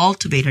we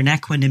cultivate an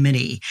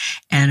equanimity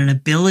and an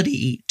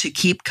ability to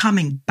keep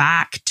coming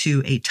back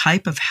to a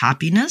type of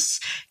happiness,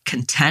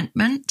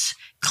 contentment,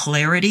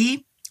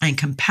 clarity, and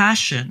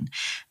compassion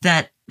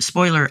that,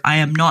 spoiler, I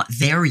am not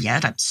there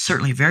yet. I'm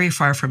certainly very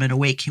far from an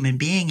awake human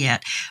being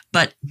yet,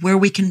 but where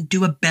we can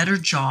do a better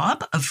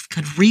job of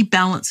kind of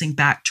rebalancing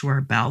back to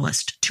our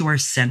ballast, to our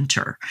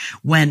center,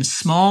 when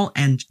small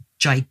and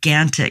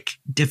gigantic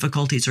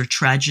difficulties or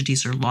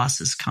tragedies or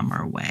losses come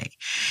our way.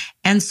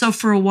 And so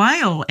for a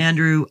while,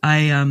 Andrew,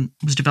 I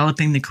was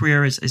developing the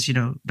career as you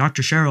know,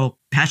 Dr. Cheryl,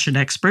 passion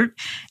expert,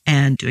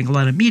 and doing a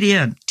lot of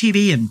media and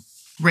TV and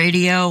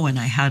radio. And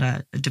I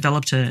had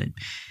developed a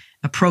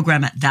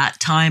program at that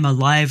time, a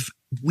live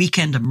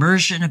weekend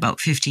immersion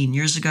about 15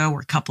 years ago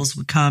where couples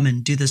would come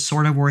and do the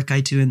sort of work I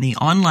do in the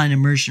online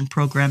immersion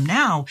program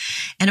now.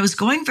 And it was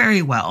going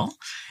very well.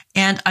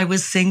 And I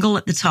was single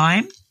at the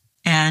time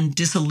and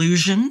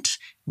disillusioned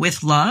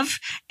with love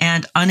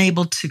and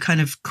unable to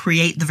kind of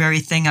create the very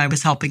thing I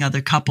was helping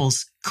other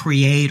couples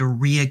create or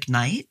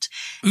reignite.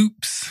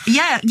 Oops.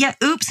 Yeah,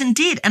 oops,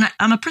 indeed. And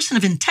I'm a person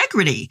of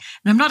integrity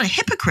and I'm not a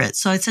hypocrite.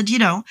 So I said,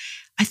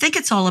 I think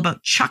it's all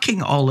about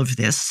chucking all of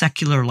this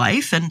secular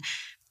life and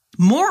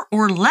more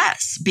or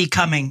less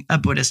becoming a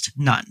Buddhist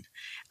nun.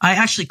 I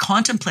actually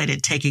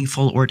contemplated taking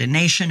full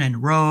ordination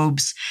and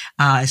robes.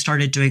 I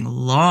started doing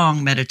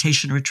long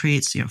meditation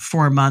retreats,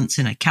 4 months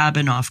in a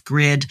cabin off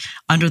grid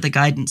under the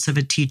guidance of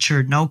a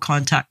teacher, no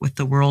contact with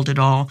the world at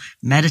all,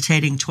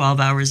 meditating 12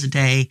 hours a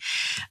day.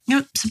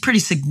 Some pretty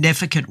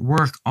significant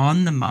work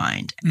on the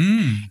mind.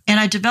 And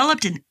I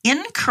developed an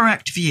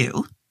incorrect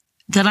view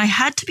that I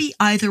had to be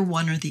either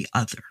one or the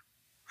other.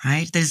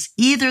 Right? There's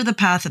either the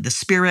path of the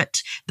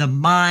spirit, the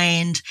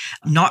mind,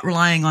 not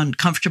relying on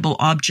comfortable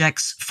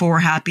objects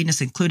for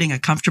happiness, including a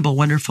comfortable,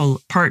 wonderful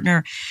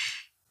partner,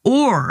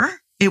 or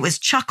it was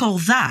chuck all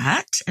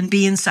that and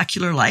be in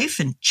secular life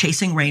and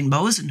chasing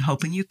rainbows and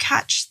hoping you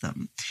catch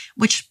them,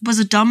 which was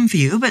a dumb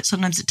view, but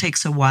sometimes it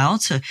takes a while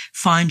to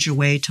find your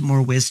way to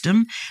more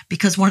wisdom,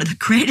 because one of the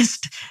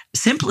greatest,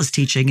 simplest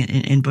teaching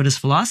in Buddhist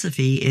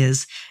philosophy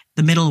is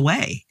the middle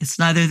way. It's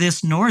neither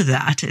this nor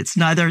that. It's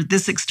neither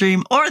this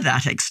extreme or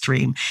that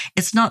extreme.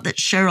 It's not that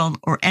Cheryl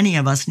or any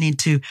of us need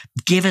to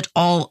give it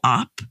all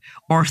up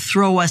or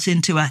throw us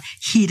into a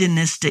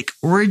hedonistic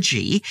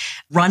orgy,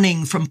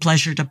 running from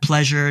pleasure to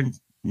pleasure,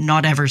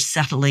 not ever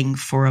settling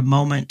for a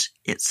moment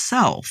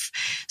itself.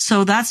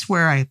 So that's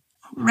where I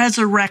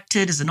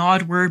resurrected is an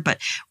odd word, but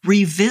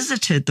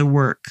revisited the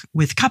work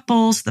with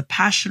couples, the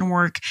passion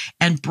work,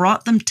 and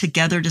brought them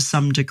together to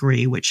some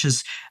degree, which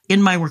is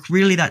in my work.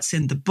 Really, that's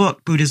in the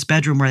book, Buddha's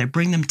Bedroom, where I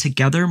bring them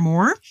together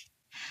more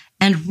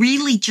and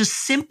really just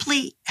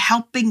simply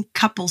helping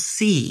couples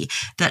see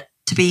that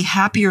to be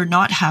happy or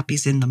not happy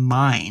is in the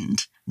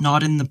mind,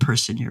 not in the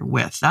person you're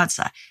with. That's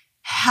a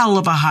hell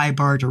of a high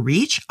bar to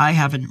reach. I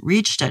haven't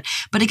reached it.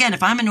 But again,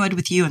 if I'm annoyed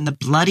with you and the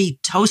bloody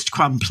toast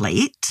crumb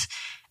plate,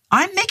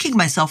 I'm making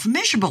myself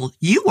miserable.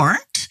 You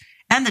aren't.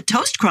 And the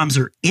toast crumbs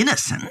are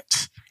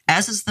innocent,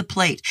 as is the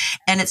plate.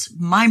 And it's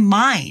my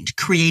mind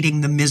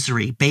creating the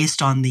misery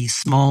based on the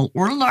small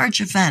or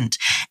large event.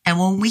 And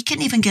when we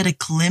can even get a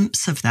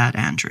glimpse of that,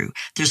 Andrew,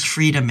 there's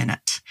freedom in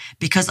it.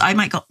 Because I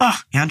might go, oh,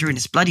 Andrew and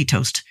his bloody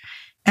toast.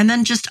 And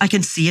then I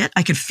can see it.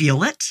 I can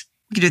feel it.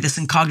 We can do this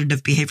in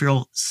cognitive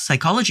behavioral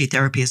psychology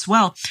therapy as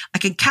well. I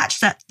can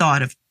catch that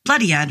thought of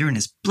bloody Andrew and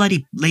his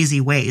bloody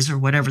lazy ways or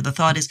whatever the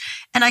thought is.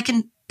 And I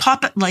can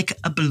pop it like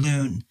a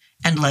balloon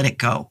and let it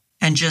go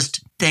and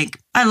just think,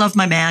 I love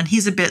my man.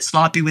 He's a bit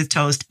sloppy with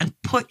toast, and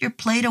put your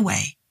plate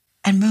away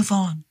and move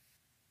on.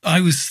 I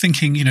was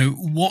thinking,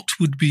 what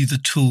would be the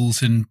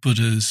tools in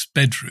Buddha's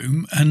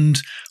bedroom? And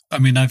I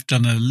mean, I've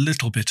done a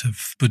little bit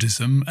of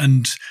Buddhism,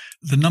 and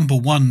the number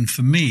one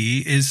for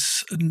me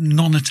is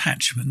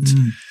non-attachment.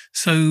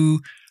 So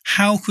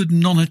how could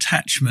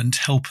non-attachment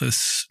help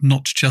us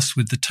not just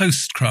with the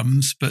toast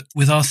crumbs, but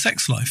with our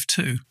sex life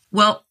too?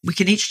 Well, we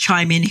can each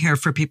chime in here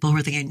for people who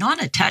are thinking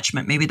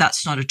non-attachment. Maybe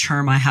that's not a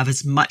term I have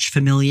as much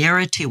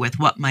familiarity with.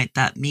 What might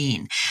that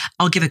mean?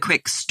 I'll give a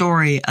quick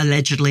story,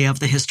 allegedly, of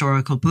the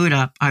historical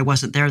Buddha. I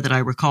wasn't there that I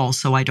recall,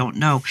 so I don't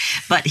know.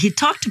 But he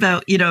talked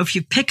about, if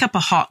you pick up a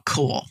hot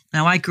coal.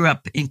 Now, I grew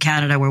up in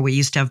Canada where we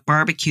used to have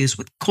barbecues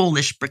with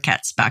coalish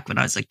briquettes back when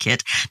I was a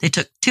kid. They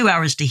took 2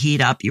 hours to heat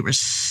up. You were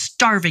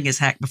starving as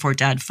heck before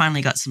Dad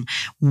finally got some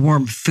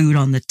warm food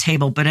on the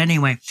table. But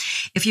anyway,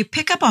 if you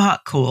pick up a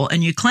hot coal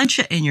and you clench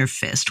it in your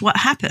fist, what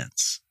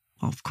happens?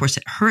 Well, of course,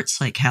 it hurts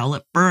like hell.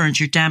 It burns.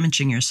 You're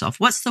damaging yourself.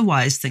 What's the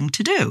wise thing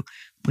to do?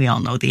 We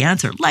all know the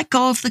answer. Let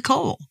go of the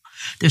coal.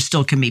 There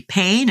still can be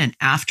pain and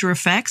after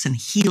effects and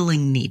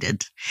healing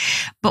needed.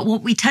 But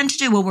what we tend to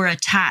do when we're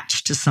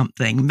attached to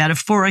something,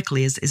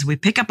 metaphorically, is we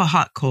pick up a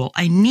hot coal.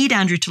 I need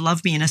Andrew to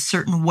love me in a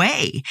certain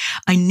way.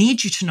 I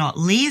need you to not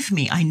leave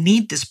me. I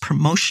need this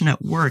promotion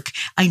at work.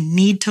 I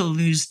need to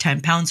lose 10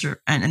 pounds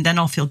and then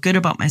I'll feel good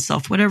about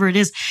myself, whatever it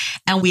is.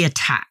 And we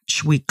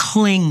attach, we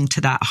cling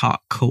to that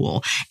hot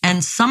coal.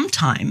 And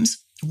sometimes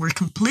we're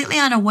completely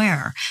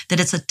unaware that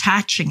it's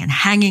attaching and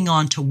hanging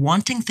on to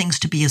wanting things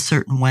to be a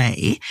certain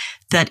way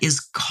that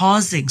is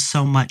causing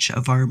so much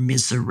of our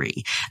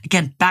misery.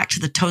 Again, back to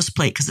the toast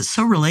plate, because it's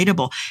so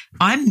relatable.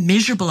 I'm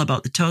miserable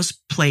about the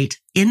toast plate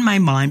in my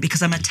mind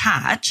because I'm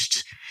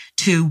attached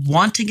to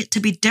wanting it to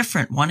be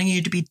different, wanting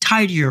you to be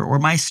tidier, or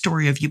my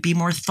story of you be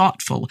more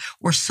thoughtful,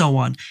 or so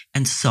on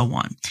and so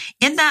on.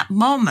 In that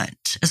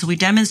moment, as we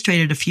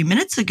demonstrated a few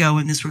minutes ago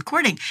in this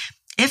recording,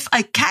 if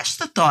I catch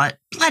the thought,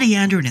 bloody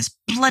Andrew and his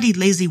bloody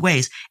lazy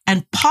ways,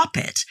 and pop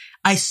it,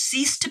 I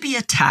cease to be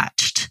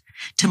attached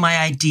to my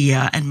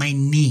idea and my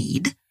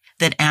need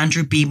that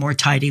Andrew be more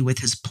tidy with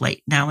his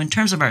plate. Now, in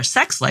terms of our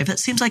sex life, it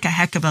seems like a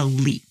heck of a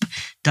leap,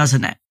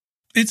 doesn't it?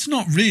 It's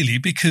not really,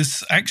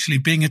 because actually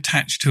being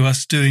attached to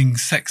us doing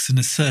sex in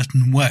a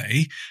certain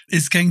way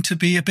is going to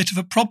be a bit of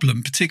a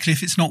problem, particularly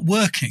if it's not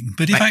working.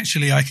 But if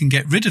actually I can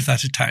get rid of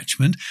that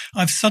attachment,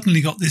 I've suddenly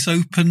got this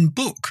open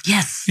book.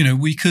 Yes.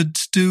 We could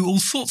do all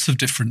sorts of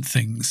different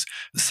things.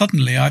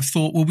 Suddenly I've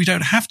thought, well, we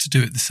don't have to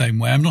do it the same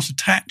way. I'm not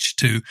attached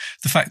to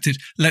the fact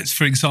that,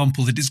 for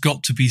example, that it's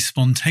got to be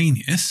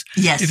spontaneous.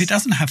 Yes. If it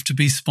doesn't have to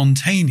be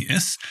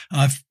spontaneous,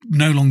 I've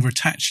no longer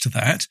attached to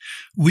that.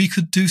 We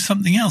could do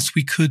something else.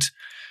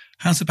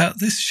 How's about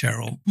this,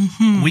 Cheryl?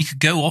 Mm-hmm. We could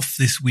go off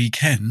this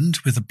weekend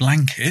with a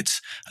blanket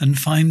and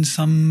find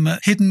some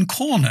hidden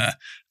corner.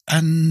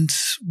 And,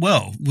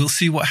 well, we'll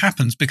see what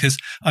happens, because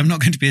I'm not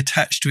going to be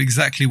attached to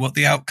exactly what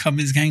the outcome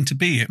is going to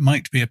be. It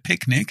might be a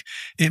picnic.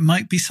 It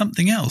might be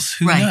something else.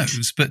 Who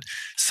knows? But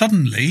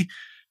suddenly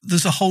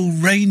there's a whole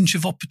range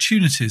of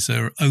opportunities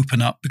that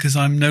open up, because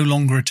I'm no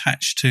longer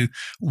attached to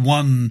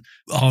one,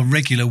 our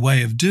regular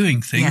way of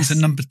doing things. Yes.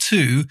 And number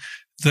two,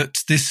 that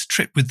this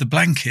trip with the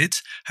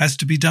blanket has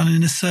to be done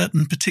in a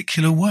certain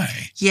particular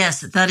way.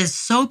 Yes, that is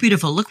so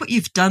beautiful. Look what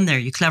you've done there,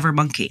 you clever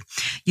monkey.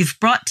 You've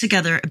brought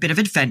together a bit of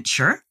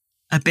adventure,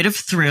 a bit of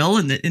thrill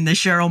in the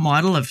Cheryl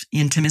model of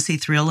intimacy,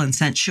 thrill, and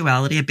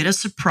sensuality, a bit of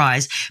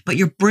surprise, but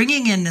you're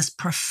bringing in this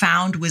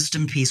profound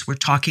wisdom piece we're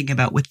talking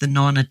about with the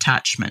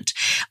non-attachment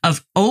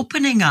of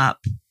opening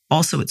up.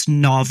 Also, it's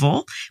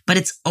novel, but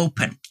it's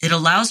open. It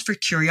allows for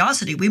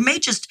curiosity. We may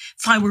just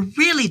find we're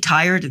really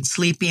tired and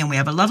sleepy, and we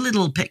have a lovely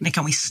little picnic,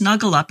 and we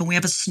snuggle up and we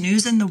have a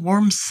snooze in the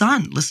warm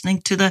sun,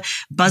 listening to the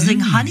buzzing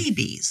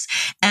honeybees.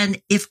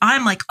 And if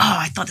I'm like, oh,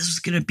 I thought this was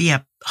going to be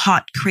a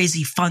hot,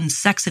 crazy, fun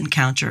sex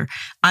encounter,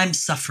 I'm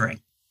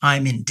suffering.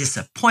 I'm in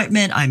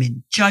disappointment. I'm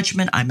in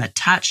judgment. I'm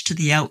attached to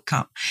the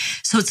outcome.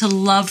 So it's a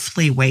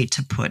lovely way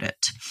to put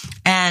it.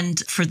 And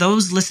for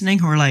those listening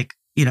who are like,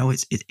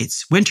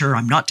 it's winter.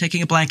 I'm not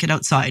taking a blanket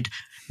outside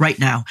right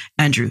now.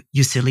 Andrew,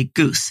 you silly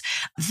goose.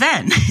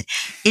 Then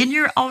in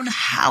your own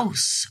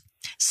house,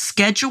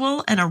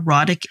 schedule an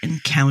erotic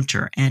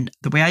encounter. And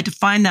the way I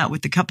define that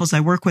with the couples I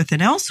work with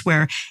and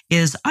elsewhere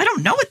is I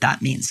don't know what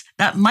that means.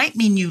 That might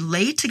mean you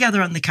lay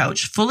together on the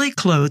couch, fully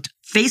clothed,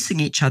 facing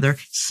each other,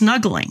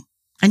 snuggling,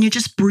 and you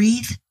just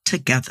breathe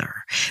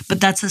together.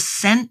 But that's a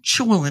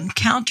sensual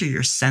encounter.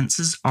 Your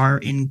senses are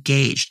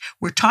engaged.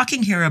 We're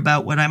talking here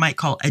about what I might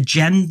call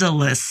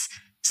agendaless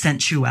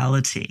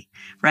sensuality,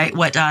 right?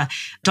 What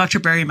Dr.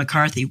 Barry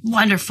McCarthy,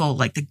 wonderful,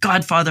 like the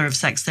godfather of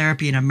sex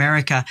therapy in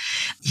America,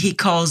 he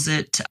calls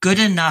it good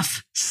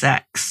enough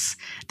sex,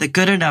 the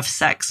good enough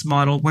sex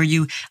model, where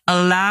you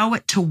allow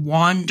it to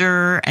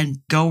wander and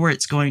go where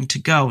it's going to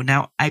go.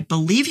 Now, I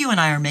believe you and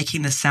I are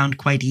making this sound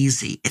quite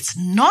easy. It's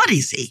not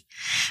easy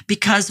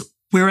because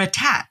we're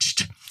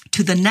attached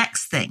to the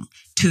next thing,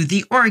 to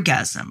the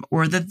orgasm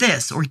or the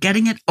this, or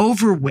getting it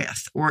over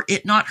with, or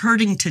it not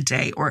hurting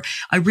today, or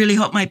I really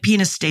hope my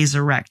penis stays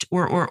erect,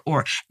 or.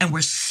 And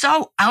we're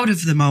so out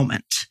of the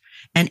moment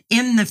and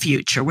in the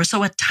future. We're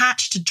so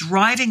attached to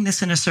driving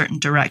this in a certain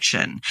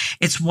direction.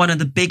 It's one of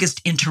the biggest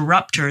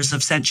interrupters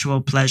of sensual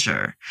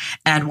pleasure,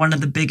 and one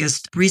of the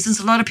biggest reasons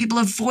a lot of people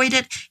avoid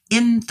it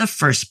in the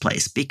first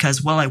place,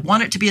 because, well, I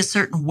want it to be a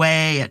certain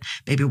way, and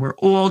maybe we're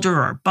older,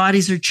 or our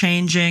bodies are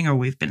changing, or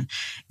we've been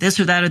this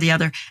or that or the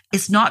other.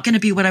 It's not going to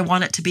be what I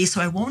want it to be,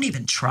 so I won't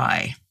even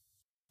try.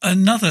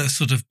 Another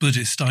sort of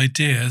Buddhist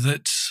idea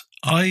that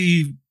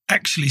I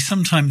actually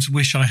sometimes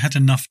wish I had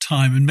enough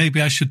time, and maybe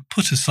I should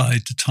put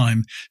aside the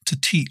time to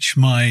teach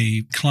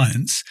my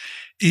clients,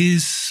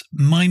 is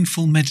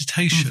mindful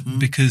meditation.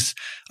 Because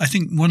I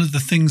think one of the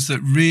things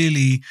that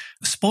really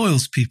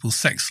spoils people's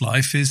sex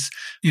life is,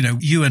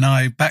 you and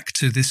I, back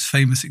to this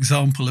famous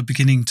example, are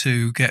beginning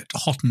to get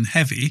hot and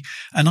heavy.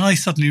 And I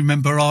suddenly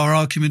remember our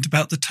argument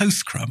about the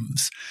toast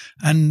crumbs.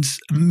 And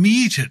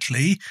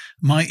immediately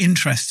my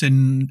interest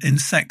in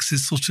sex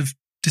is sort of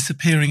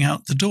disappearing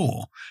out the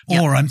door.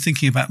 Yep. Or I'm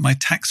thinking about my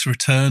tax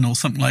return or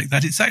something like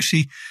that. It's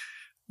actually,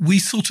 we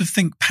sort of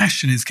think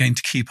passion is going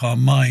to keep our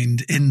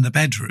mind in the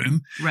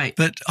bedroom. Right.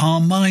 But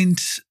our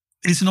mind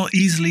is not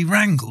easily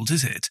wrangled,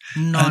 is it?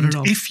 Not at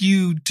all. If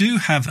you do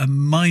have a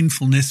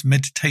mindfulness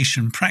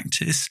meditation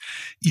practice,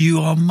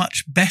 you are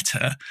much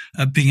better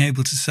at being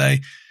able to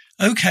say,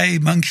 okay,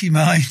 monkey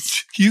mind,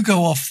 you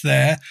go off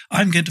there.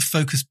 I'm going to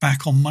focus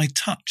back on my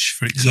touch,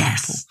 for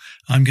example. Yes.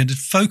 I'm going to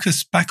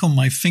focus back on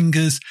my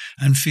fingers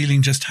and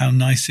feeling just how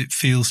nice it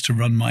feels to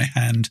run my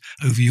hand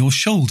over your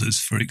shoulders,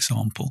 for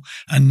example.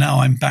 And now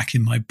I'm back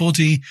in my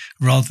body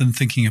rather than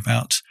thinking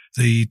about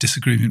the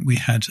disagreement we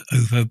had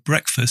over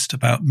breakfast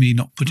about me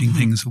not putting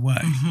things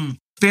away.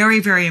 Very,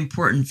 very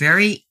important.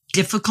 Very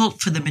difficult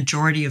for the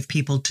majority of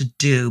people to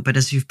do. But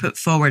as you've put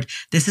forward,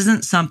 this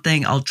isn't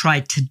something I'll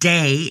try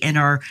today in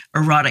our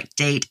erotic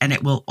date and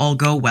it will all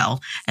go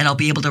well. And I'll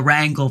be able to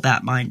wrangle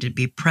that mind and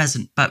be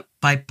present. But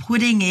by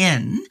putting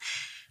in,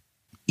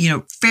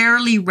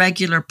 fairly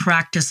regular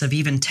practice of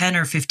even 10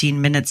 or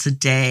 15 minutes a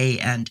day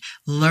and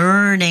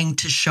learning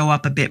to show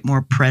up a bit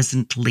more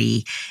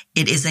presently,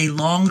 it is a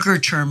longer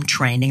term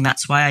training.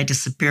 That's why I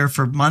disappear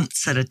for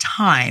months at a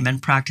time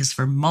and practice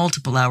for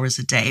multiple hours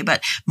a day.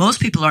 But most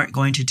people aren't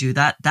going to do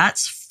that.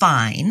 That's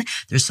fine.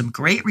 There's some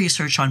great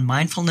research on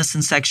mindfulness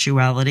and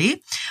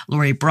sexuality.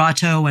 Lori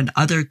Brotto and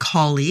other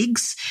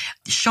colleagues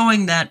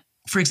showing that,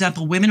 for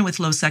example, women with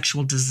low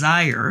sexual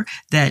desire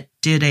that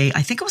did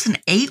I think it was an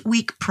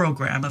 8-week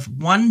program of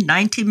one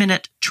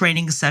 90-minute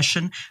training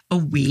session a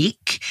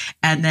week,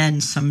 and then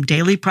some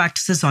daily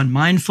practices on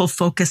mindful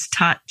focus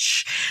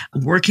touch,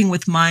 working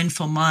with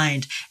mindful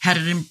mind, had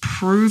an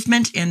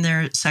improvement in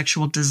their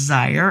sexual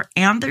desire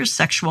and their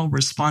sexual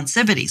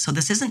responsivity. So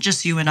this isn't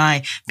just you and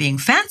I being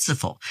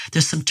fanciful.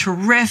 There's some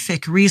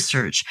terrific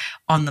research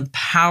on the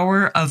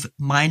power of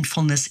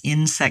mindfulness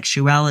in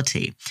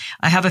sexuality.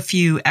 I have a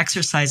few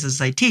exercises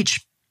I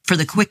teach. For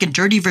the quick and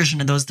dirty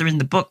version of those, they're in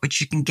the book, which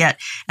you can get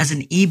as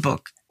an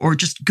ebook, or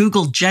just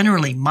Google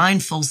generally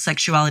mindful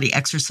sexuality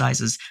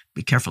exercises.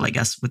 Be careful, I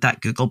guess, with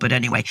that Google, but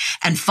anyway,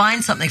 and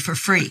find something for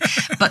free.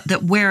 But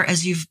that where,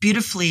 as you've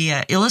beautifully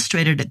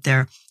illustrated it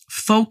there,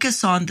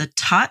 focus on the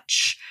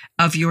touch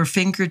of your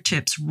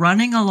fingertips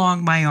running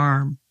along my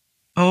arm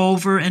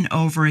over and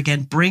over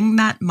again. Bring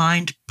that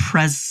mind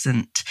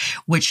present,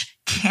 which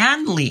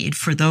can lead,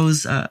 for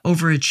those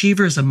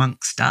overachievers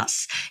amongst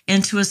us,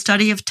 into a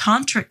study of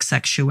tantric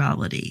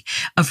sexuality,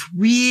 of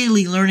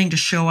really learning to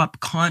show up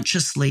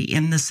consciously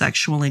in the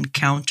sexual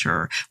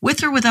encounter,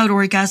 with or without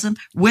orgasm,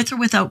 with or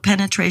without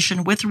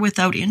penetration, with or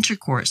without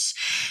intercourse,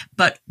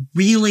 but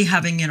really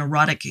having an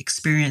erotic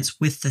experience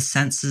with the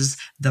senses,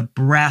 the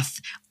breath,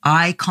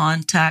 eye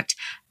contact.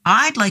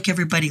 I'd like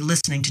everybody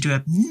listening to do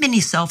a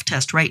mini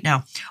self-test right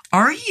now.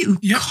 Are you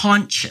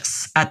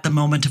conscious at the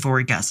moment of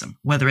orgasm,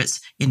 whether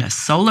it's in a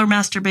solo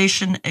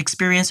masturbation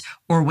experience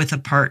or with a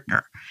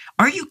partner?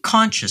 Are you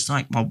conscious?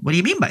 Like, well, what do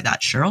you mean by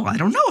that, Cheryl? I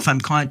don't know if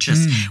I'm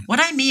conscious. What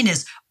I mean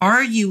is,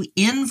 are you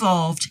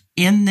involved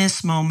in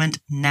this moment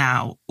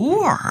now?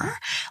 Or,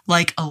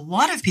 like a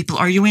lot of people,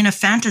 are you in a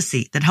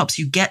fantasy that helps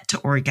you get to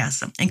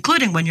orgasm,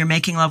 including when you're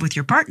making love with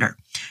your partner?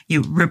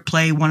 You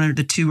replay one of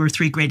the 2 or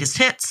 3 greatest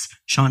hits,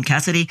 Sean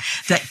Cassidy,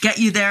 that get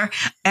you there,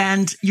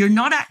 and you're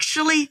not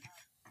actually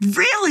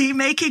really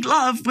making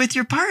love with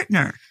your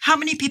partner. How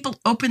many people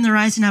open their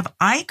eyes and have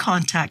eye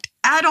contact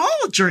at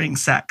all during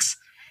sex?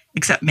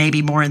 Except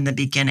maybe more in the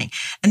beginning.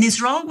 And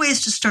these are all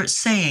ways to start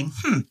saying,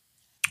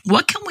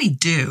 what can we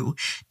do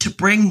to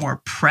bring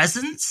more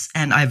presence?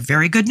 And I have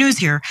very good news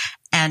here,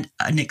 and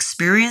an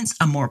experience,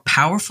 a more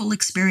powerful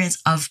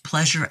experience of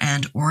pleasure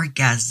and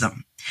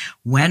orgasm.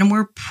 When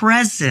we're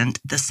present,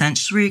 the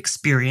sensory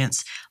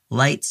experience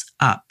lights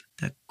up.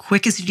 The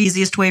quickest and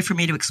easiest way for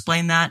me to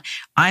explain that,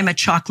 I'm a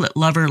chocolate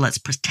lover. Let's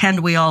pretend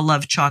we all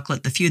love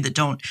chocolate. The few that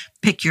don't,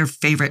 pick your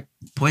favorite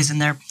poison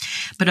there.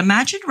 But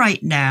imagine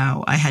right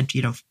now, I had,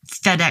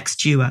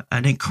 FedExed you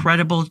an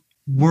incredible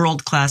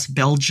world-class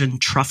Belgian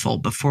truffle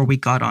before we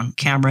got on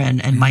camera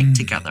and mic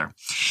together.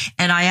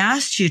 And I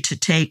asked you to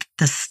take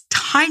the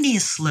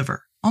tiniest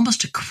sliver,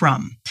 almost a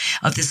crumb,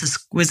 of this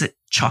exquisite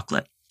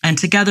chocolate. And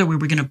together we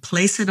were going to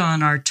place it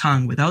on our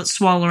tongue without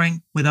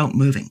swallowing, without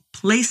moving.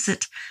 Place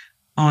it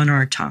on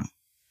our tongue.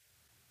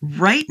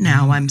 Right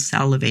now, I'm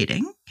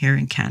salivating here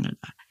in Canada.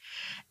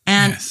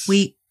 And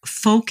we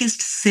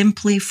focused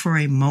simply for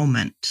a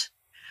moment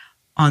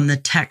on the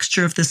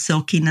texture of the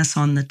silkiness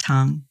on the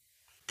tongue,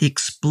 the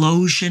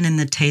explosion in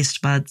the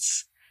taste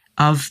buds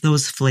of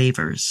those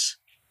flavors,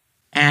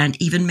 and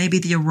even maybe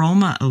the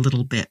aroma a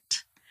little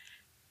bit.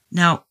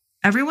 Now,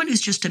 everyone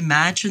who's just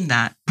imagined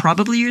that,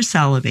 probably you're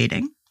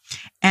salivating.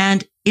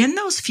 And in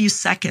those few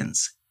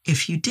seconds,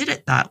 if you did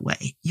it that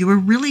way, you were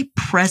really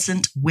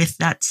present with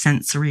that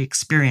sensory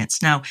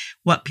experience. Now,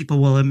 what people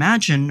will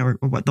imagine or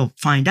what they'll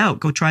find out,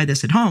 go try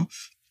this at home,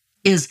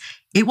 is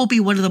it will be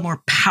one of the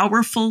more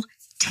powerful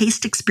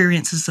taste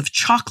experiences of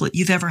chocolate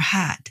you've ever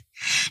had.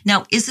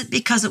 Now, is it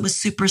because it was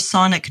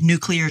supersonic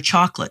nuclear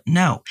chocolate?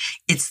 No,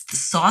 it's the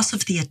sauce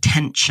of the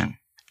attention,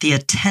 the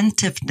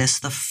attentiveness,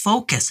 the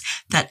focus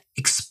that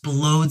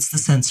explodes the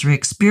sensory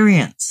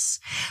experience.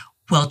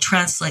 Well,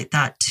 translate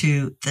that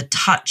to the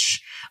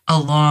touch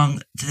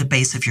along the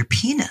base of your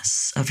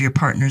penis, of your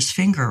partner's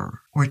finger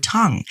or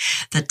tongue,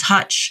 the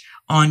touch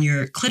on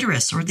your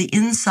clitoris or the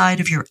inside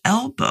of your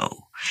elbow.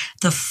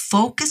 The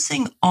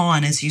focusing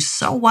on, as you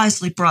so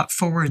wisely brought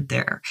forward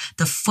there,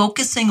 the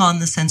focusing on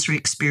the sensory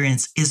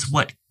experience is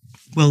what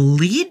will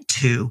lead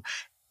to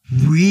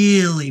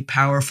really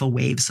powerful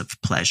waves of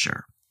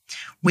pleasure.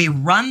 We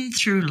run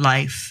through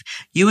life.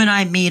 You and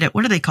I meet at,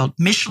 what are they called?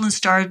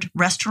 Michelin-starred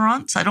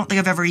restaurants? I don't think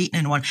I've ever eaten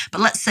in one.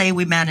 But let's say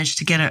we managed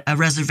to get a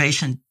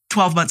reservation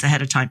 12 months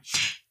ahead of time.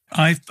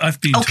 I've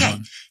been to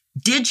one.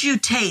 Did you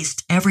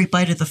taste every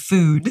bite of the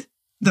food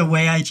the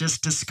way I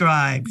just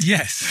described?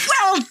 Yes.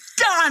 Well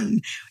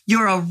done.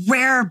 You're a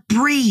rare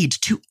breed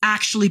to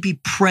actually be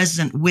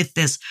present with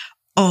this.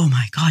 Oh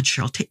my God,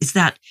 Cheryl, is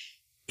that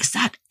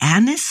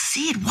anise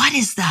seed? What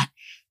is that?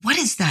 What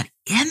is that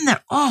in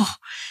there? Oh,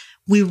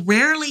 we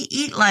rarely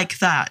eat like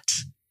that.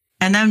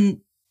 And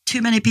then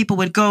too many people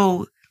would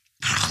go.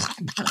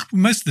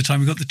 Most of the time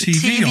we've got the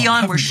TV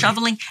on. We're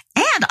shoveling.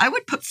 And I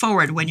would put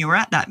forward when you were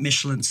at that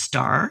Michelin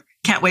star,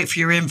 can't wait for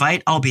your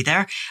invite. I'll be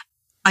there.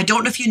 I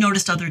don't know if you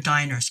noticed other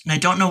diners, and I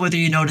don't know whether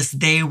you noticed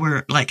they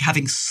were like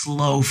having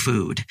slow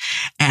food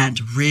and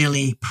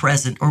really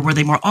present, or were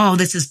they more, oh,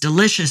 this is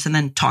delicious, and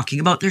then talking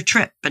about their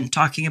trip and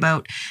talking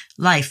about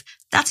life.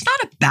 That's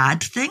not a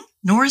bad thing,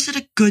 nor is it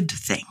a good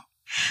thing.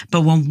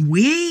 But when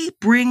we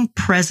bring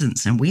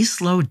presence and we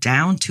slow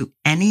down to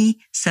any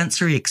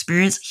sensory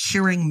experience,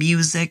 hearing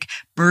music,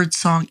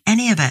 birdsong,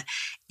 any of it,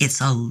 it's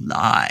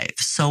alive.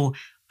 So,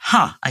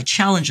 I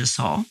challenge us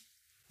all.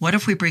 What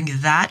if we bring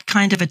that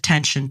kind of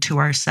attention to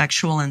our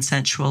sexual and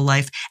sensual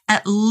life,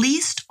 at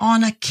least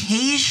on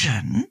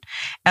occasion,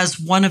 as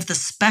one of the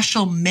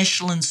special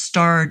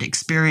Michelin-starred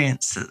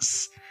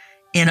experiences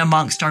in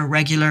amongst our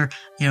regular,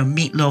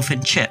 meatloaf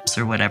and chips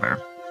or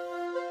whatever?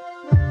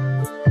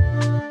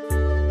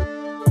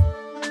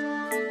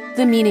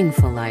 The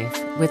Meaningful Life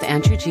with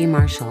Andrew G.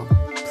 Marshall.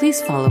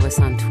 Please follow us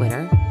on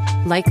Twitter,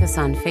 like us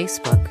on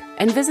Facebook,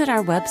 and visit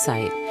our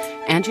website,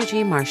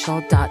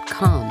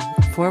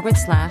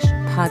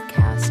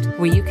 andrewgmarshall.com/podcast,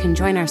 where you can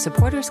join our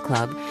supporters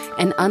club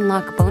and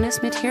unlock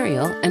bonus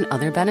material and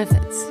other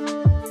benefits.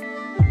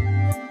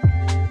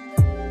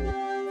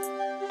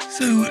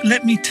 So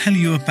let me tell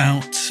you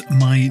about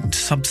my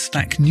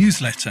Substack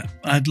newsletter.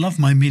 I'd love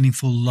my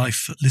Meaningful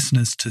Life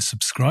listeners to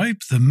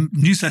subscribe. The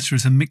newsletter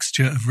is a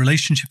mixture of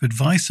relationship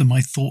advice and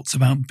my thoughts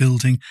about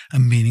building a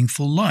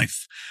meaningful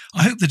life.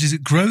 I hope that as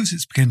it grows,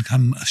 it's going to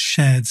become a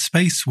shared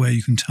space where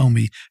you can tell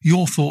me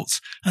your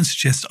thoughts and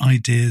suggest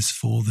ideas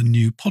for the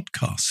new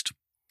podcast.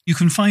 You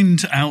can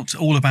find out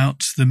all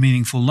about The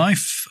Meaningful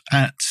Life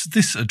at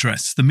this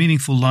address,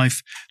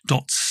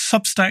 themeaningfullife.substack.com.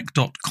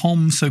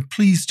 substack.com, so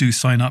please do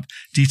sign up.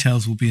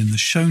 Details will be in the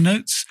show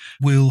notes.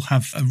 We'll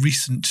have a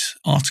recent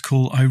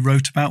article I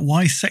wrote about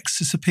why sex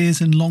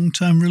disappears in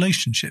long-term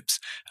relationships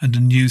and a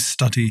new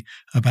study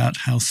about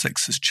how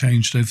sex has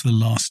changed over the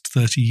last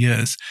 30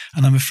 years.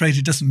 And I'm afraid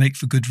it doesn't make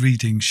for good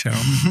reading,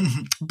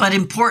 Cheryl. But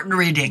important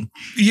reading.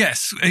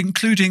 Yes,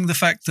 including the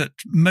fact that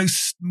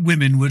most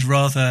women would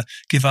rather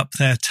give up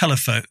their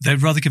telephone.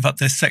 They'd rather give up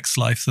their sex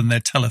life than their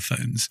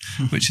telephones,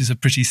 which is a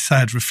pretty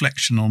sad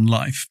reflection on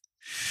life.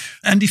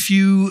 And if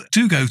you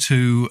do go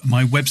to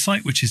my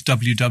website, which is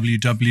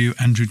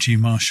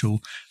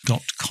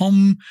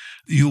www.andrewgmarshall.com,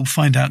 you'll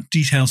find out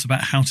details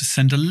about how to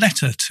send a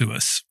letter to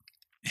us.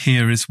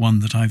 Here is one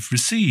that I've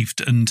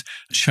received, and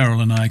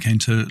Cheryl and I are going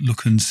to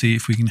look and see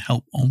if we can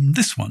help on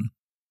this one.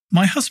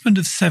 My husband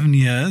of 7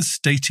 years,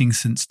 dating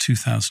since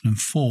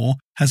 2004,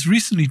 has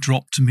recently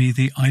dropped me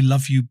the "I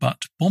love you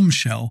but"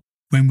 bombshell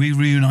when we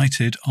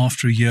reunited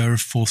after a year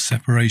of forced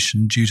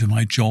separation due to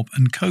my job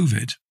and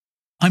COVID.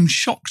 I'm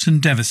shocked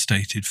and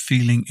devastated,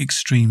 feeling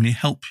extremely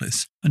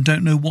helpless and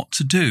don't know what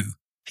to do.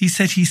 He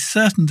said he's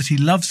certain that he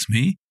loves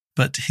me,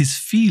 but his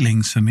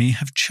feelings for me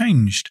have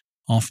changed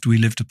after we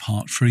lived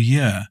apart for a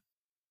year.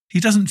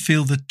 He doesn't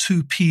feel the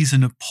 2 peas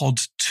in a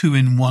pod,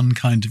 2-in-1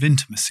 kind of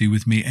intimacy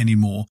with me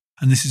anymore,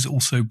 and this is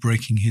also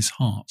breaking his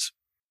heart.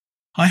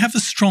 I have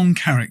a strong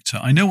character.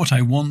 I know what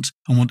I want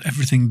and want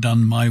everything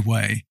done my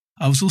way.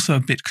 I was also a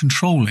bit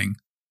controlling.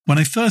 When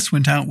I first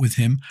went out with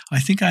him, I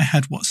think I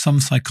had what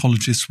some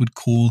psychologists would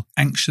call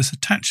anxious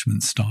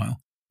attachment style,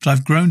 but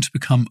I've grown to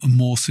become a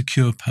more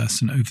secure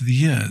person over the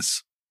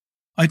years.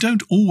 I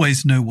don't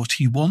always know what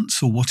he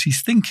wants or what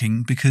he's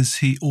thinking because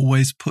he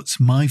always puts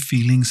my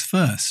feelings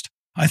first.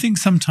 I think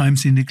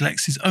sometimes he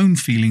neglects his own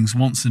feelings,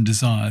 wants and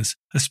desires,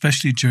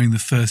 especially during the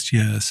first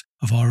years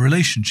of our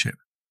relationship.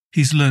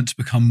 He's learnt to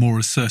become more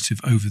assertive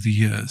over the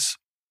years.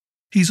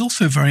 He's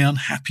also very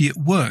unhappy at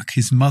work.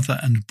 His mother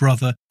and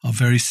brother are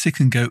very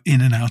sick and go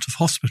in and out of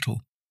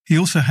hospital. He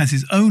also has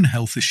his own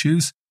health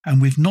issues,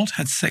 and we've not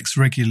had sex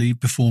regularly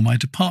before my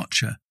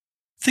departure.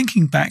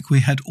 Thinking back,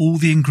 we had all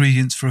the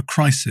ingredients for a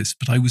crisis,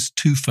 but I was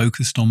too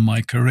focused on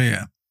my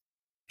career.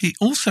 He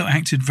also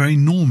acted very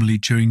normally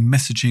during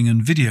messaging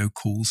and video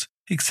calls,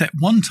 except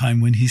one time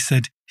when he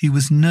said he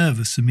was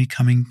nervous of me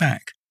coming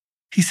back.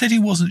 He said he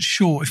wasn't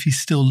sure if he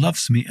still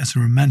loves me as a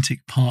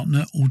romantic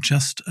partner or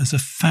just as a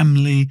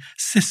family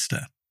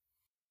sister.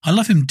 I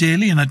love him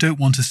dearly and I don't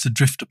want us to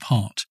drift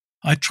apart.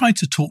 I tried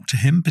to talk to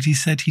him, but he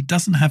said he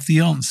doesn't have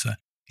the answer.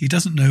 He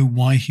doesn't know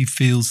why he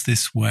feels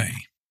this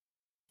way.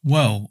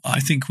 Well, I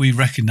think we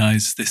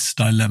recognise this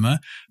dilemma.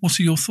 What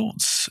are your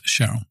thoughts,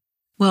 Cheryl?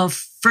 Well,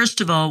 first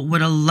of all,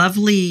 what a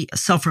lovely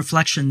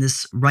self-reflection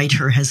this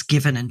writer has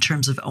given in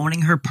terms of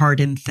owning her part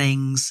in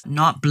things,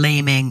 not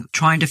blaming,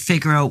 trying to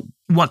figure out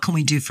what can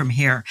we do from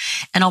here.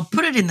 And I'll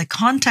put it in the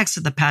context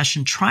of the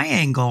passion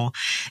triangle.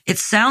 It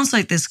sounds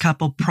like this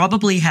couple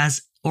probably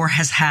has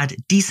had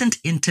decent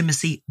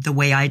intimacy the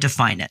way I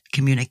define it.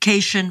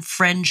 Communication,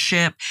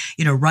 friendship,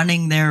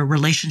 running their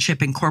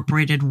relationship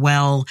incorporated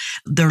well,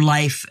 their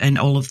life and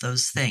all of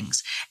those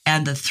things.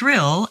 And the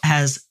thrill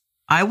has,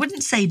 I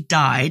wouldn't say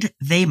died,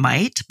 they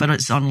might, but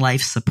it's on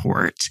life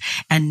support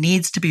and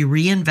needs to be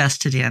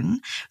reinvested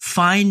in,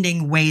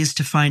 finding ways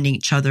to find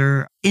each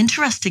other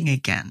interesting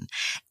again.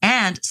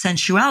 And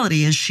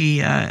sensuality, as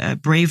she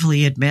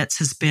bravely admits,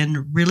 has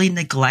been really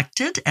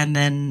neglected. And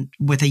then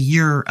with a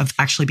year of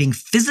actually being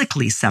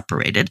physically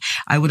separated,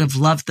 I would have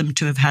loved them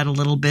to have had a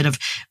little bit of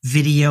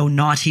video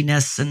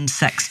naughtiness and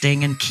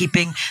sexting and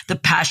keeping the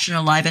passion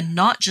alive, and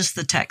not just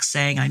the text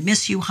saying, "I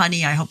miss you,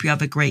 honey. I hope you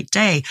have a great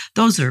day."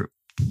 Those are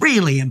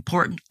really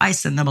important. I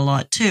send them a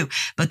lot too.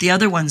 But the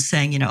other one's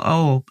saying,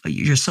 "Oh,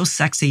 you're so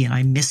sexy and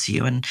I miss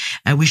you and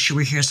I wish you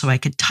were here so I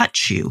could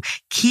touch you."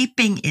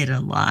 Keeping it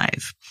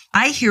alive.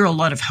 I hear a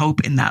lot of hope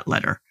in that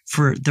letter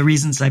for the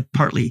reasons I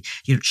partly,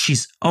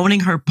 she's owning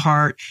her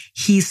part.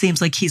 He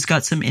seems like he's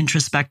got some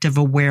introspective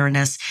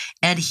awareness,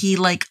 and he,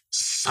 like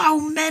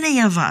so many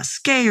of us,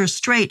 gay or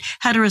straight,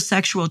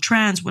 heterosexual,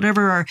 trans,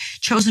 whatever our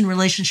chosen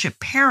relationship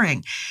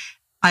pairing,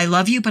 "I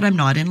love you, but I'm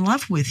not in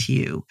love with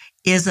you,"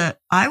 is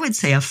I would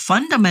say, a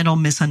fundamental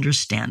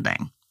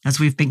misunderstanding, as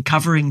we've been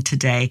covering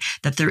today,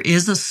 that there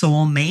is a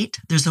soulmate.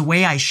 There's a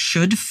way I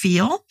should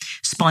feel,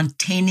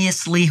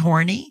 spontaneously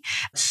horny,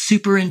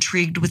 super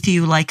intrigued with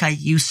you like I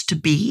used to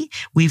be.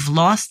 We've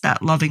lost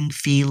that loving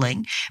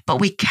feeling,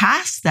 but we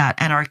cast that,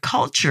 and our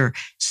culture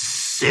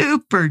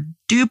super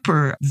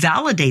duper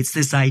validates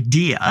this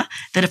idea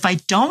that if I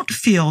don't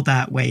feel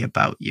that way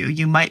about you,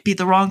 you might be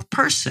the wrong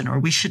person or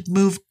we should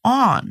move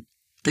on.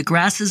 The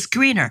grass is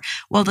greener.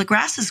 Well, the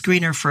grass is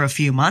greener for a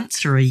few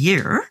months or a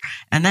year,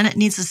 and then it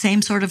needs the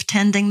same sort of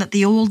tending that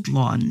the old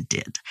lawn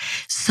did.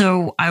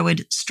 So I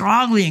would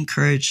strongly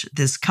encourage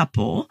this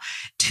couple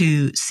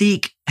to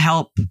seek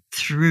help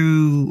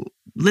through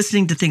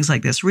listening to things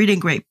like this, reading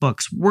great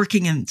books,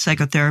 working in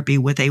psychotherapy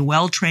with a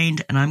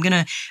well-trained, and I'm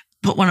going to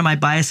put one of my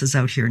biases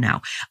out here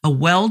now, a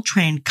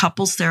well-trained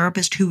couples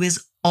therapist who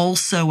is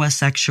also a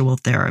sexual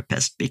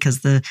therapist,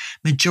 because the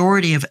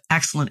majority of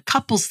excellent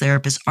couples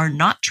therapists are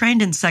not trained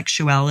in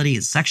sexuality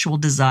and sexual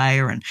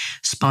desire and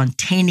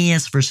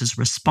spontaneous versus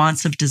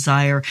responsive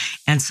desire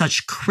and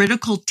such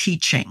critical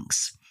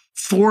teachings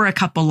for a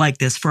couple like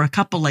this, for a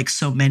couple like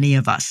so many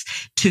of us,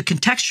 to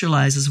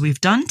contextualize as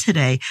we've done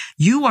today.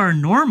 You are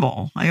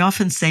normal. I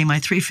often say my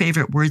 3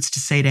 favorite words to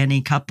say to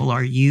any couple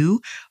are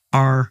you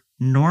are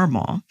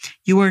normal.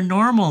 You are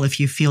normal if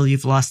you feel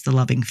you've lost the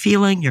loving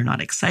feeling, you're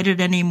not excited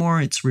anymore,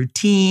 it's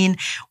routine,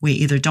 we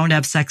either don't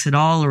have sex at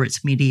all or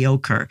it's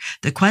mediocre.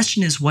 The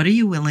question is, what are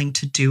you willing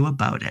to do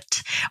about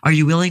it? Are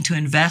you willing to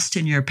invest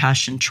in your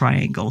passion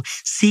triangle?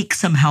 Seek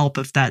some help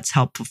if that's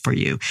helpful for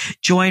you.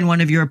 Join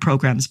one of your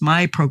programs,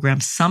 my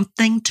program,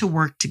 something to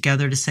work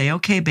together to say,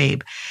 okay,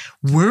 babe,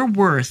 we're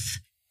worth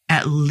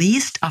at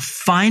least a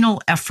final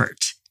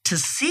effort to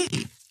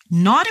see,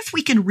 not if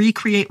we can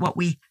recreate what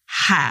we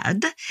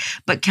had,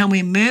 but can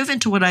we move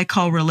into what I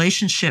call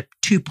relationship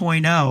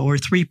 2.0 or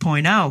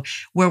 3.0,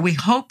 where we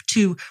hope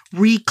to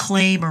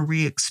reclaim or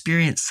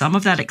re-experience some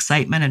of that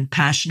excitement and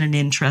passion and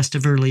interest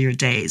of earlier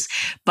days,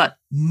 but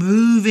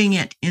moving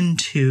it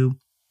into,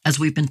 as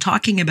we've been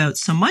talking about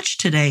so much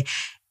today,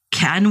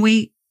 can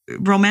we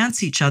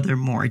romance each other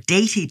more,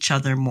 date each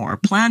other more,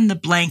 plan the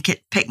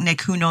blanket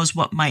picnic, who knows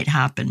what might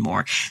happen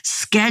more,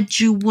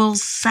 schedule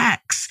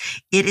sex.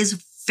 It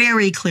is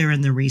very clear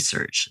in the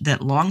research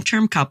that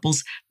long-term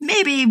couples,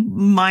 maybe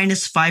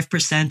minus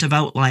 5% of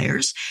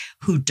outliers,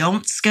 who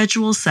don't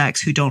schedule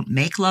sex, who don't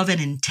make love an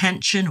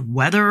intention,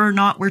 whether or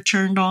not we're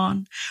turned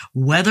on,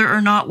 whether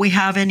or not we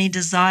have any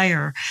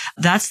desire,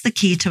 that's the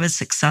key to a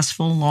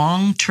successful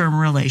long-term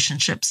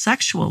relationship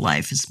sexual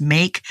life, is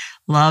make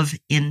love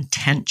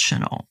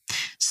intentional.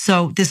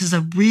 So this is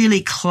a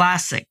really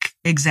classic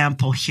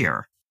example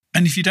here.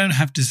 And if you don't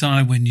have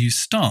desire when you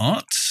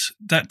start,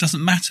 that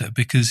doesn't matter,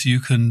 because you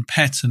can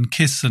pet and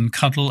kiss and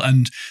cuddle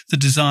and the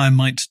desire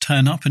might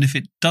turn up. And if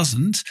it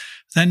doesn't,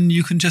 then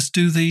you can just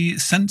do the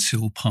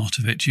sensual part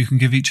of it. You can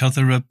give each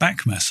other a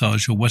back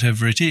massage or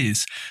whatever it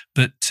is.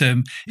 But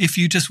if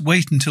you just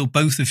wait until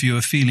both of you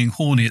are feeling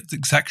horny at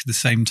exactly the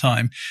same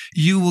time,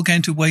 you will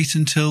going to wait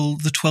until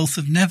the 12th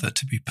of never,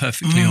 to be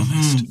perfectly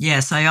honest.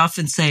 Yes, I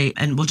often say,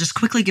 and we'll just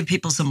quickly give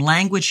people some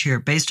language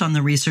here based on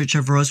the research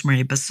of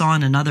Rosemary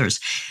Basson and others.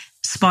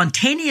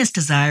 Spontaneous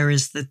desire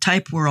is the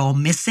type we're all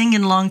missing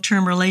in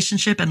long-term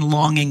relationship and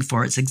longing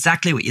for. It's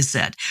exactly what you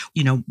said.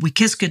 You know, we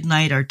kiss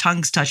goodnight, our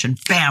tongues touch, and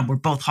bam, we're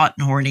both hot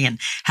and horny and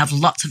have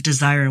lots of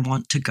desire and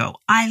want to go.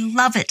 I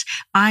love it.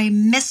 I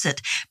miss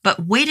it.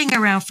 But waiting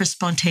around for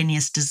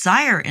spontaneous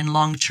desire in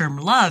long-term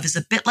love is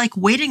a bit like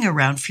waiting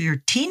around for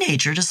your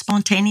teenager to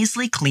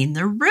spontaneously clean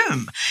their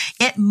room.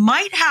 It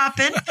might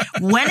happen.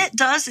 When it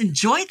does,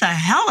 enjoy the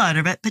hell out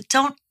of it, but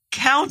don't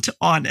count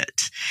on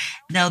it.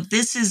 Now,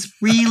 this is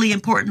really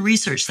important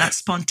research, that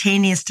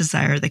spontaneous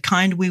desire, the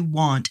kind we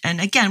want. And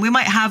again, we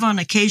might have on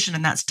occasion,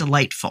 and that's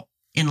delightful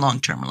in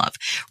long-term love.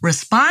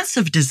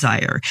 Responsive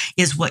desire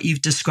is what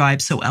you've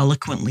described so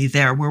eloquently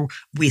there, where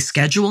we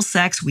schedule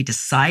sex, we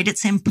decide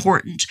it's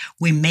important,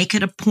 we make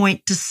it a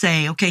point to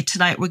say, okay,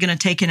 tonight we're going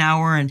to take an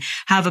hour and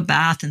have a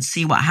bath and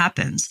see what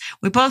happens.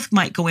 We both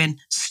might go in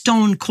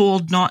stone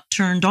cold, not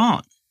turned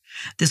on.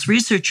 This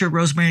researcher,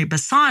 Rosemary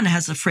Basson,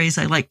 has a phrase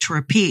I like to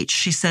repeat.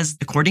 She says,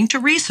 according to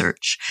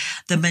research,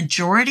 the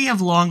majority of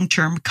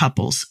long-term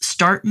couples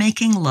start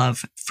making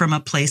love from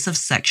a place of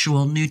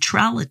sexual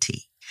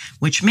neutrality,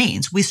 which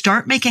means we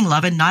start making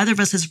love and neither of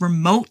us is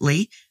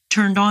remotely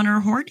turned on or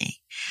horny.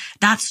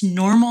 That's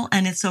normal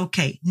and it's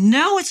okay.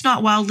 No, it's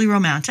not wildly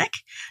romantic.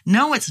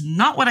 No, it's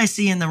not what I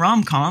see in the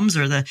rom-coms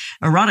or the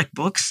erotic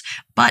books,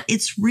 but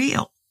it's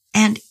real.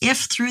 And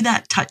if through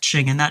that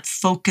touching and that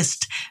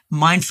focused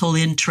mindful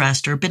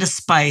interest or a bit of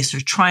spice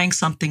or trying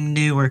something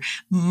new or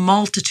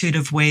multitude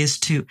of ways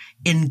to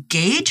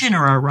engage in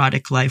our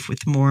erotic life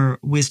with more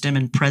wisdom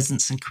and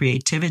presence and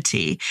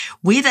creativity,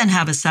 we then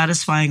have a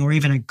satisfying or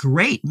even a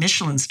great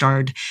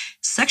Michelin-starred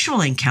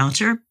sexual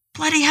encounter,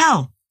 bloody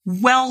hell,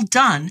 well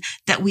done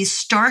that we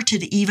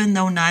started even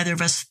though neither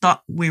of us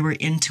thought we were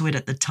into it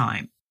at the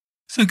time.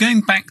 So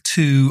going back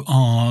to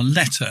our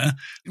letter,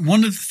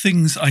 one of the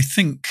things I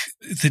think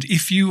that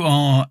if you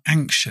are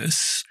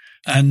anxious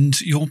and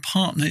your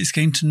partner is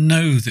going to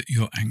know that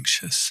you're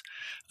anxious,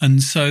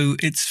 and so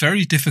it's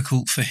very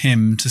difficult for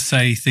him to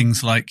say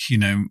things like, you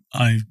know,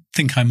 I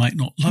think I might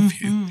not love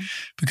you,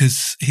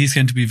 because he's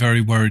going to be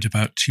very worried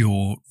about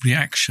your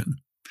reaction.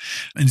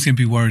 And he's going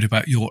to be worried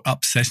about your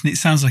upset. And it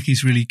sounds like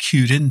he's really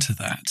cued into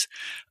that.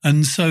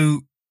 And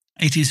so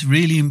it is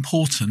really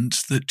important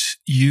that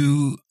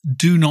you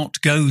do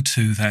not go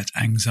to that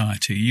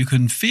anxiety. You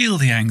can feel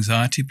the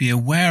anxiety, be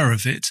aware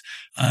of it,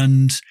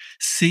 and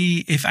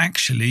see if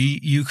actually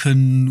you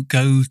can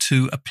go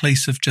to a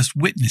place of just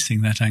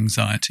witnessing that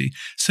anxiety.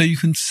 So you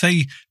can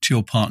say to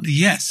your partner,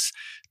 yes,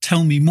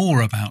 tell me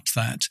more about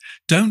that.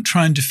 Don't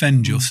try and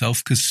defend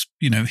yourself because,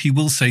 you know, he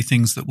will say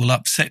things that will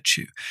upset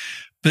you.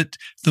 But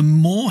the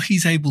more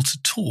he's able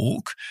to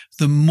talk,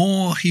 the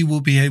more he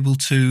will be able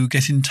to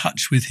get in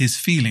touch with his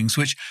feelings,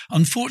 which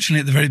unfortunately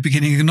at the very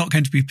beginning are not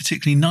going to be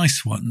particularly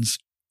nice ones.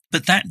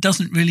 But that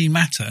doesn't really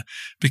matter,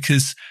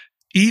 because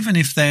even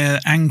if they're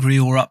angry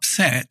or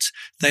upset,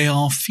 they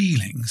are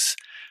feelings.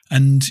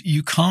 And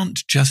you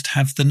can't just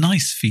have the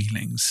nice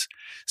feelings.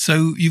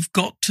 So you've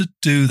got to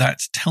do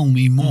that tell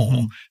me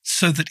more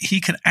so that he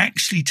can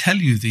actually tell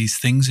you these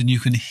things and you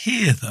can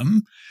hear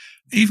them.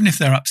 Even if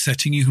they're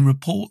upsetting, you can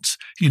report,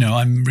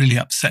 I'm really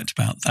upset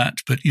about that,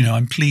 but,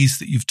 I'm pleased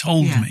that you've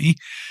told me.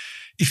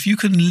 If you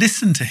can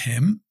listen to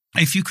him,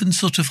 if you can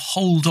sort of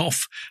hold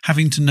off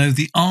having to know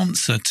the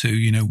answer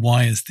to,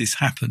 why has this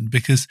happened?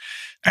 Because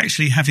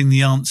actually having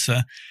the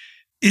answer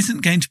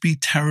isn't going to be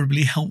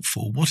terribly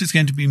helpful. What is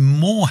going to be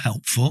more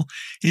helpful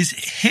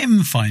is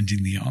him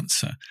finding the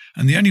answer.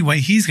 And the only way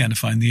he's going to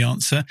find the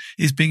answer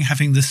is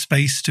having the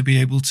space to be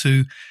able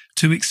to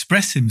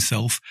express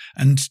himself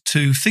and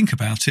to think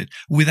about it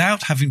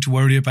without having to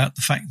worry about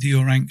the fact that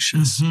you're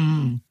anxious.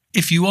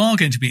 If you are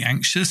going to be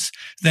anxious,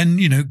 then,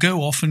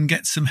 go off and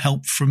get some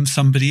help from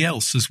somebody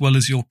else as well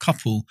as your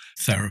couple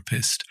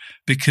therapist,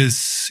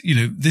 because,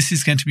 this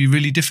is going to be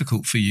really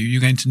difficult for you. You're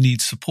going to need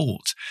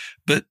support.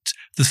 But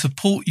the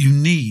support you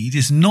need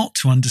is not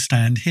to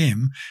understand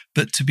him,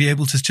 but to be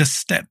able to just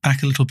step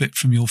back a little bit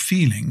from your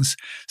feelings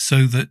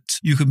so that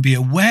you can be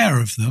aware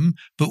of them,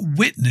 but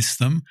witness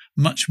them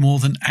much more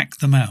than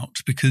act them out,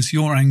 because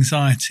your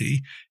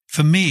anxiety,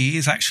 for me,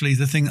 is actually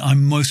the thing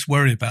I'm most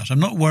worried about. I'm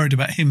not worried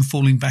about him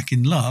falling back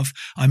in love.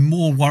 I'm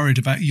more worried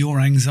about your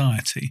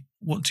anxiety.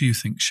 What do you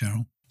think,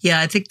 Cheryl?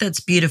 Yeah, I think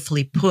that's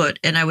beautifully put.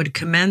 And I would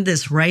commend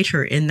this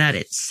writer in that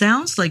it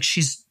sounds like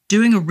she's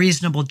doing a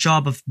reasonable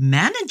job of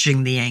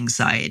managing the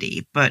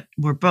anxiety. But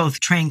we're both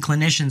trained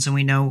clinicians, and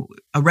we know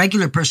a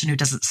regular person who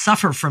doesn't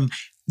suffer from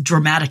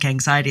dramatic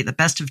anxiety at the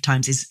best of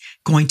times is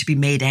going to be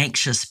made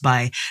anxious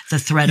by the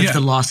threat of the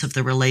loss of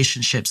the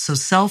relationship. So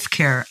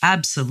self-care,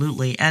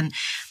 absolutely. And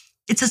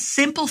it's a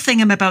simple thing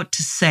I'm about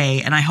to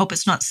say, and I hope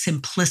it's not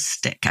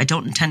simplistic. I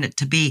don't intend it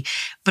to be,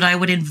 but I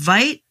would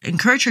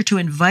encourage her to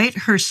invite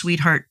her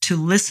sweetheart to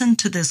listen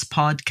to this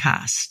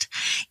podcast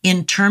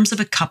in terms of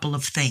a couple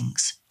of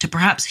things, to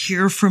perhaps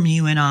hear from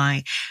you and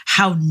I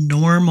how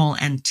normal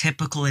and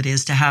typical it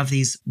is to have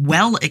these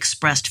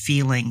well-expressed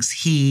feelings.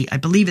 I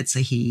believe it's a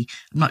he,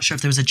 I'm not sure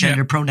if there was a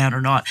gender pronoun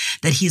or not,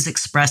 that he's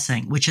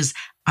expressing, which is,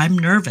 I'm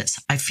nervous.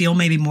 I feel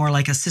maybe more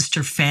like a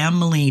sister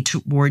family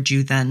toward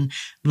you than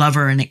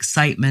lover and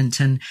excitement.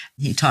 And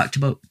he talked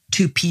about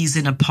two peas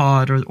in a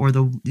pod, or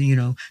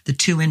the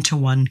two into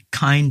one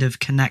kind of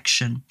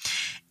connection.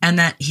 And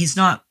that he's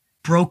not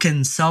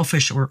broken,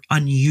 selfish, or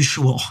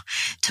unusual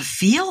to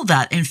feel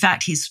that. In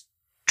fact, he's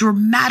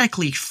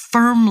dramatically,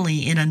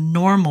 firmly in a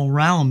normal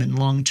realm in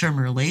long-term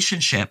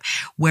relationship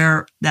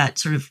where that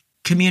sort of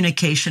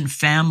communication,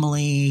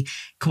 family,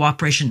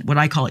 cooperation, what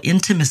I call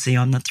intimacy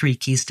on the 3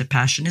 keys to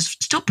passion is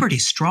still pretty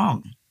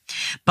strong.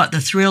 But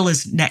the thrill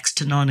is next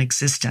to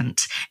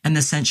non-existent, and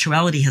the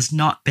sensuality has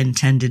not been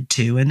tended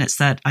to. And it's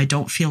that I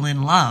don't feel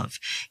in love.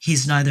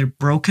 He's neither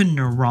broken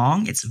nor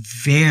wrong. It's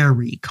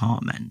very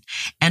common.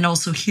 And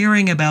also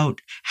hearing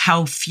about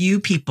how few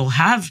people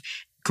have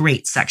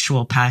great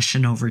sexual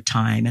passion over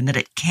time and that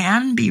it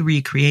can be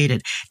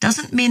recreated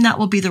doesn't mean that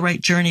will be the right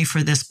journey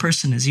for this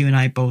person, as you and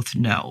I both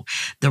know.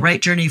 The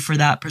right journey for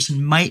that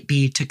person might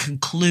be to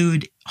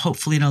conclude,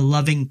 hopefully in a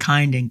loving,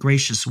 kind, and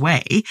gracious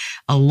way,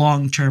 a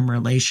long-term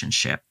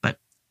relationship. But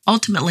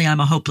ultimately, I'm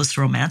a hopeless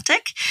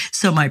romantic.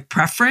 So my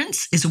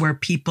preference is where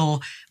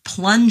people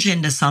plunge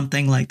into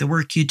something like the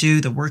work you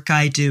do, the work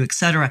I do,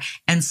 etc.,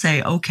 and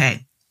say,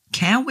 okay,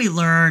 can we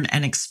learn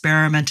and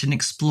experiment and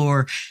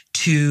explore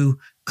to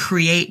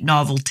create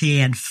novelty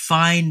and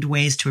find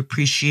ways to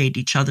appreciate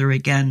each other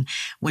again,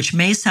 which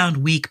may sound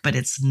weak, but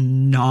it's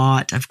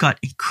not. I've got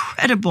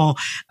incredible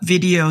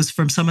videos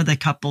from some of the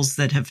couples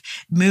that have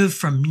moved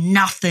from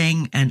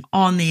nothing and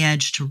on the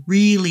edge to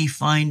really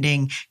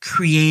finding,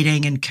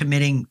 creating, and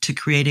committing to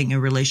creating a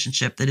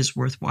relationship that is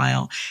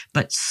worthwhile.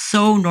 But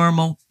so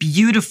normal,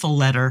 beautiful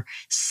letter,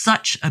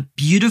 such a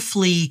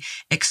beautifully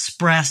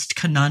expressed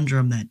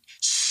conundrum that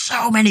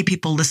so many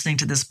people listening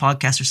to this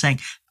podcast are saying,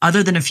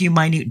 other than a few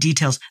minute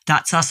details,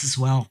 that's us as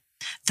well.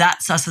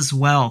 That's us as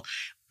well.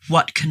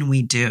 What can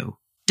we do?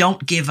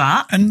 Don't give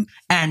up and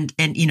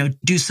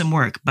do some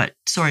work. But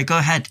sorry, go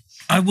ahead.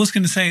 I was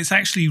going to say it's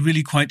actually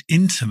really quite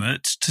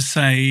intimate to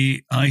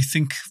say, I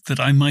think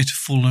that I might have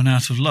fallen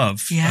out of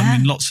love. Yeah. I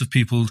mean, lots of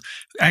people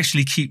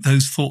actually keep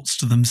those thoughts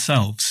to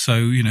themselves.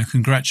 So,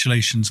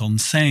 congratulations on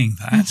saying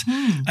that.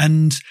 Mm-hmm.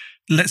 And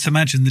let's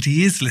imagine that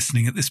he is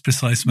listening at this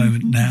precise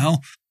moment now,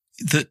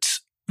 that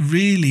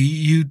really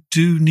you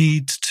do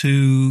need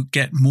to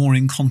get more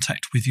in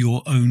contact with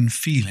your own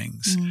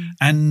feelings.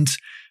 And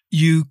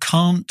you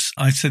can't,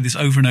 I've said this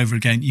over and over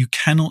again, you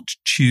cannot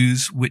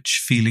choose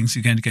which feelings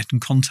you're going to get in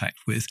contact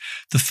with.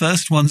 The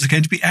first ones are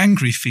going to be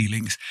angry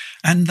feelings,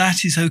 and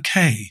that is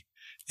okay.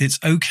 It's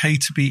okay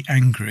to be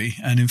angry.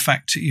 And in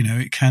fact,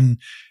 it can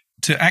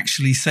to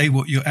actually say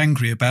what you're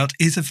angry about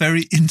is a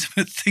very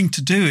intimate thing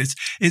to do.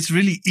 It's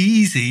really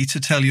easy to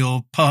tell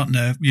your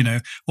partner,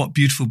 what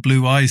beautiful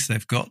blue eyes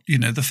they've got.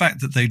 The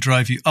fact that they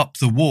drive you up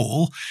the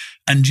wall,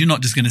 and you're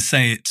not just going to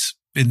say it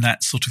in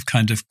that sort of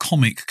kind of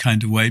comic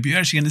kind of way, but you're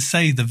actually going to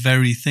say the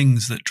very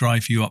things that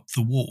drive you up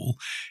the wall,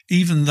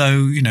 even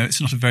though, it's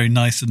not a very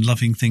nice and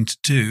loving thing to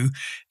do,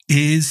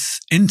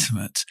 is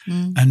intimate.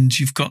 And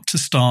you've got to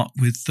start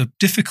with the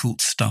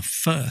difficult stuff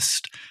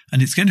first.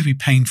 And it's going to be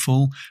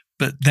painful,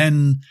 but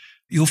then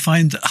you'll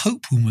find that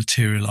hope will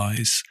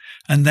materialize.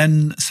 And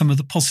then some of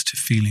the positive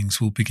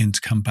feelings will begin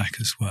to come back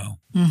as well.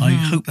 I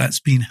hope that's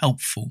been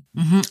helpful.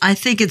 I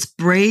think it's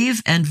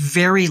brave and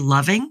very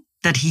loving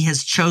that he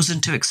has chosen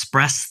to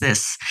express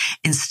this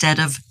instead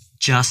of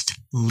just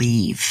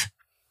leave.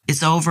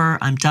 It's over.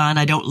 I'm done.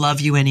 I don't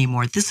love you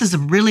anymore. This is a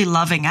really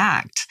loving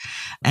act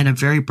and a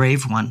very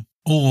brave one.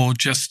 Or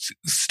just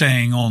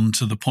staying on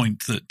to the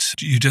point that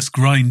you just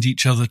grind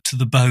each other to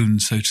the bone,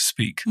 so to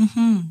speak.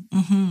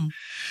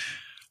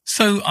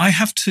 So I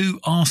have to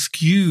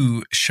ask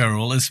you,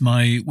 Cheryl, as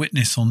my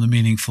witness on the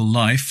meaningful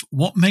life,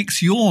 what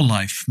makes your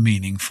life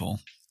meaningful?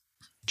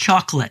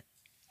 Chocolate.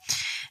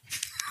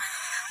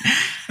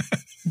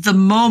 The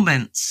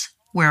moments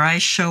where I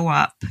show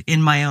up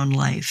in my own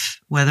life,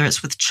 whether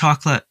it's with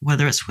chocolate,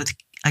 whether it's with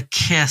a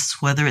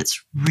kiss, whether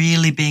it's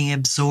really being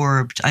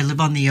absorbed. I live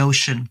on the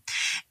ocean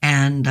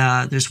and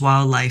there's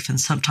wildlife, and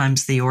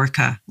sometimes the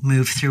orca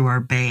move through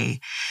our bay.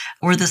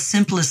 Or the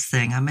simplest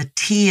thing, I'm a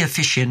tea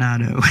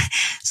aficionado.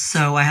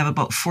 So I have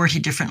about 40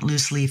 different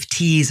loose leaf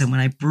teas, and when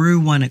I brew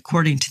one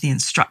according to the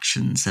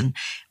instructions and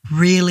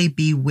really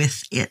be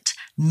with it.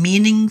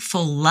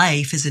 Meaningful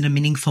life is in a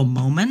meaningful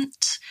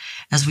moment,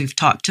 as we've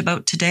talked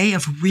about today,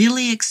 of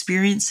really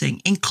experiencing,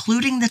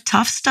 including the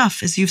tough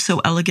stuff, as you've so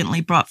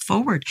elegantly brought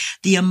forward,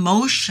 the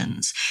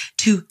emotions,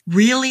 to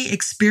really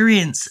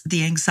experience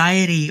the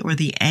anxiety or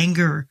the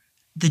anger,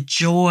 the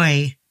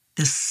joy,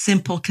 the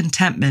simple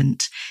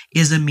contentment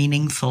is a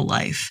meaningful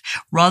life,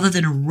 rather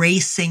than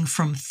racing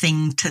from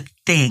thing to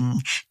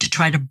thing to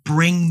try to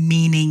bring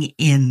meaning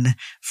in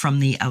from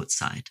the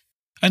outside.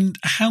 And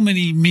how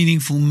many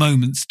meaningful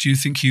moments do you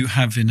think you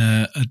have in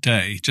a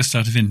day, just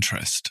out of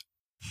interest?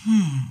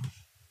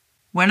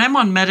 When I'm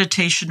on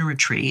meditation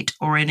retreat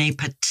or in a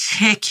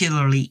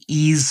particularly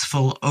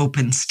easeful,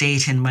 open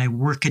state in my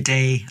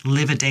work-a-day,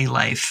 live-a-day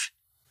life,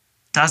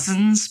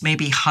 dozens,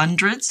 maybe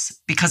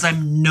hundreds, because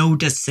I'm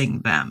noticing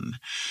them.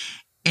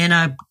 In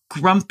a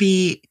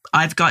grumpy,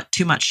 I've got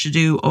too much to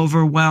do,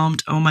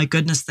 overwhelmed, oh my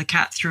goodness, the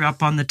cat threw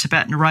up on the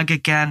Tibetan rug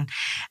again.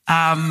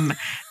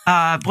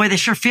 Boy, they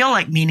sure feel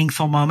like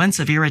meaningful moments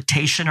of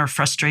irritation or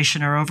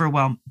frustration or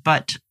overwhelm.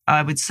 But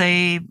I would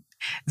say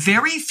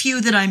very few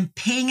that I'm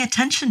paying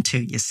attention to,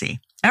 you see.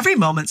 Every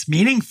moment's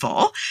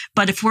meaningful,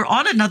 but if we're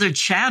on another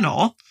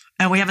channel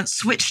and we haven't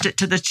switched it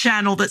to the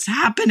channel that's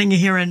happening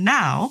here and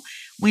now,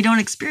 we don't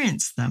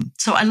experience them.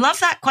 So I love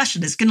that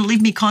question. It's going to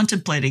leave me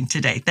contemplating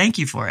today. Thank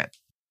you for it.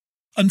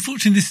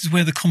 Unfortunately, this is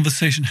where the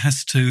conversation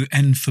has to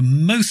end for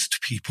most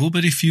people.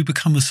 But if you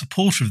become a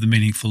supporter of the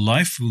meaningful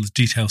life, well, the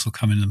details will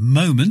come in a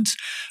moment,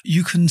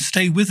 you can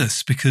stay with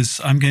us,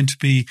 because I'm going to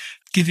be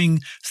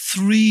giving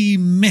 3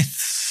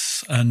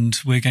 myths, and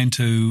we're going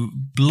to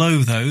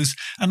blow those.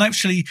 And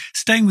actually,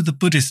 staying with the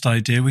Buddhist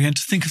idea, we're going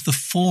to think of the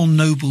 4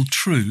 noble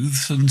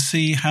truths and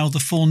see how the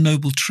 4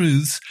 noble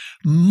truths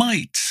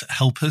might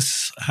help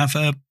us have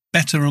a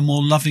better and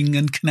more loving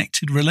and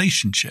connected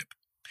relationship.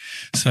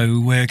 So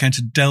we're going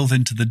to delve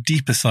into the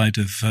deeper side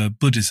of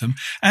Buddhism.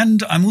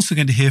 And I'm also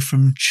going to hear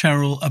from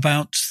Cheryl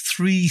about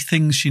 3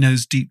 things she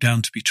knows deep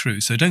down to be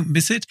true. So don't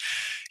miss it.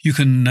 You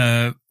can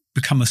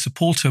become a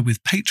supporter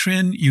with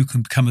Patreon. You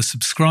can become a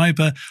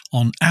subscriber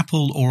on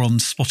Apple or on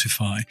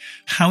Spotify.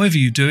 However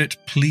you do it,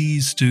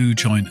 please do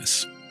join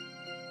us.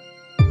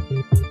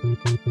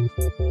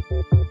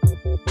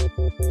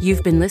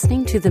 You've been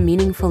listening to The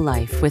Meaningful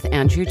Life with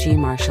Andrew G.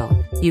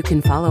 Marshall. You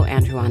can follow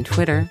Andrew on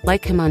Twitter,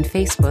 like him on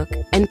Facebook,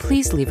 and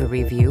please leave a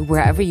review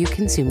wherever you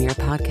consume your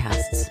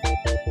podcasts.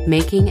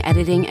 Making,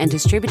 editing, and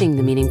distributing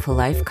The Meaningful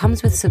Life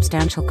comes with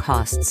substantial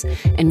costs,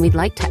 and we'd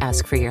like to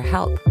ask for your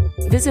help.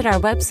 Visit our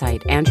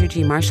website,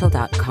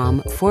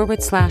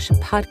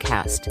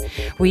 andrewgmarshall.com/podcast,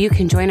 where you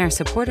can join our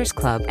supporters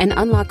club and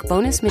unlock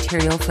bonus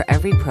material for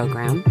every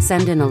program,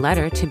 send in a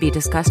letter to be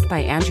discussed by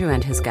Andrew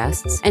and his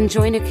guests, and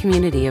join a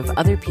community of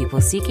other people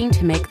seeking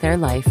to make their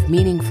life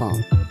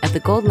meaningful. At the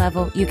gold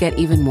level, you get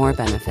even more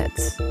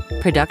benefits.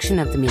 Production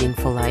of The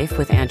Meaningful Life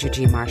with Andrew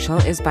G. Marshall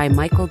is by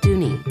Michael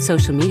Dooney.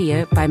 Social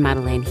media by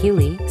Madeleine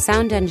Healy.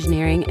 Sound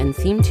engineering and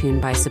theme tune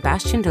by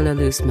Sebastian de la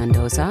Luz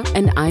Mendoza.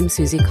 And I'm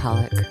Susie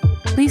Colick.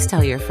 Please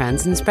tell your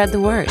friends and spread the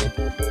word.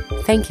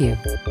 Thank you.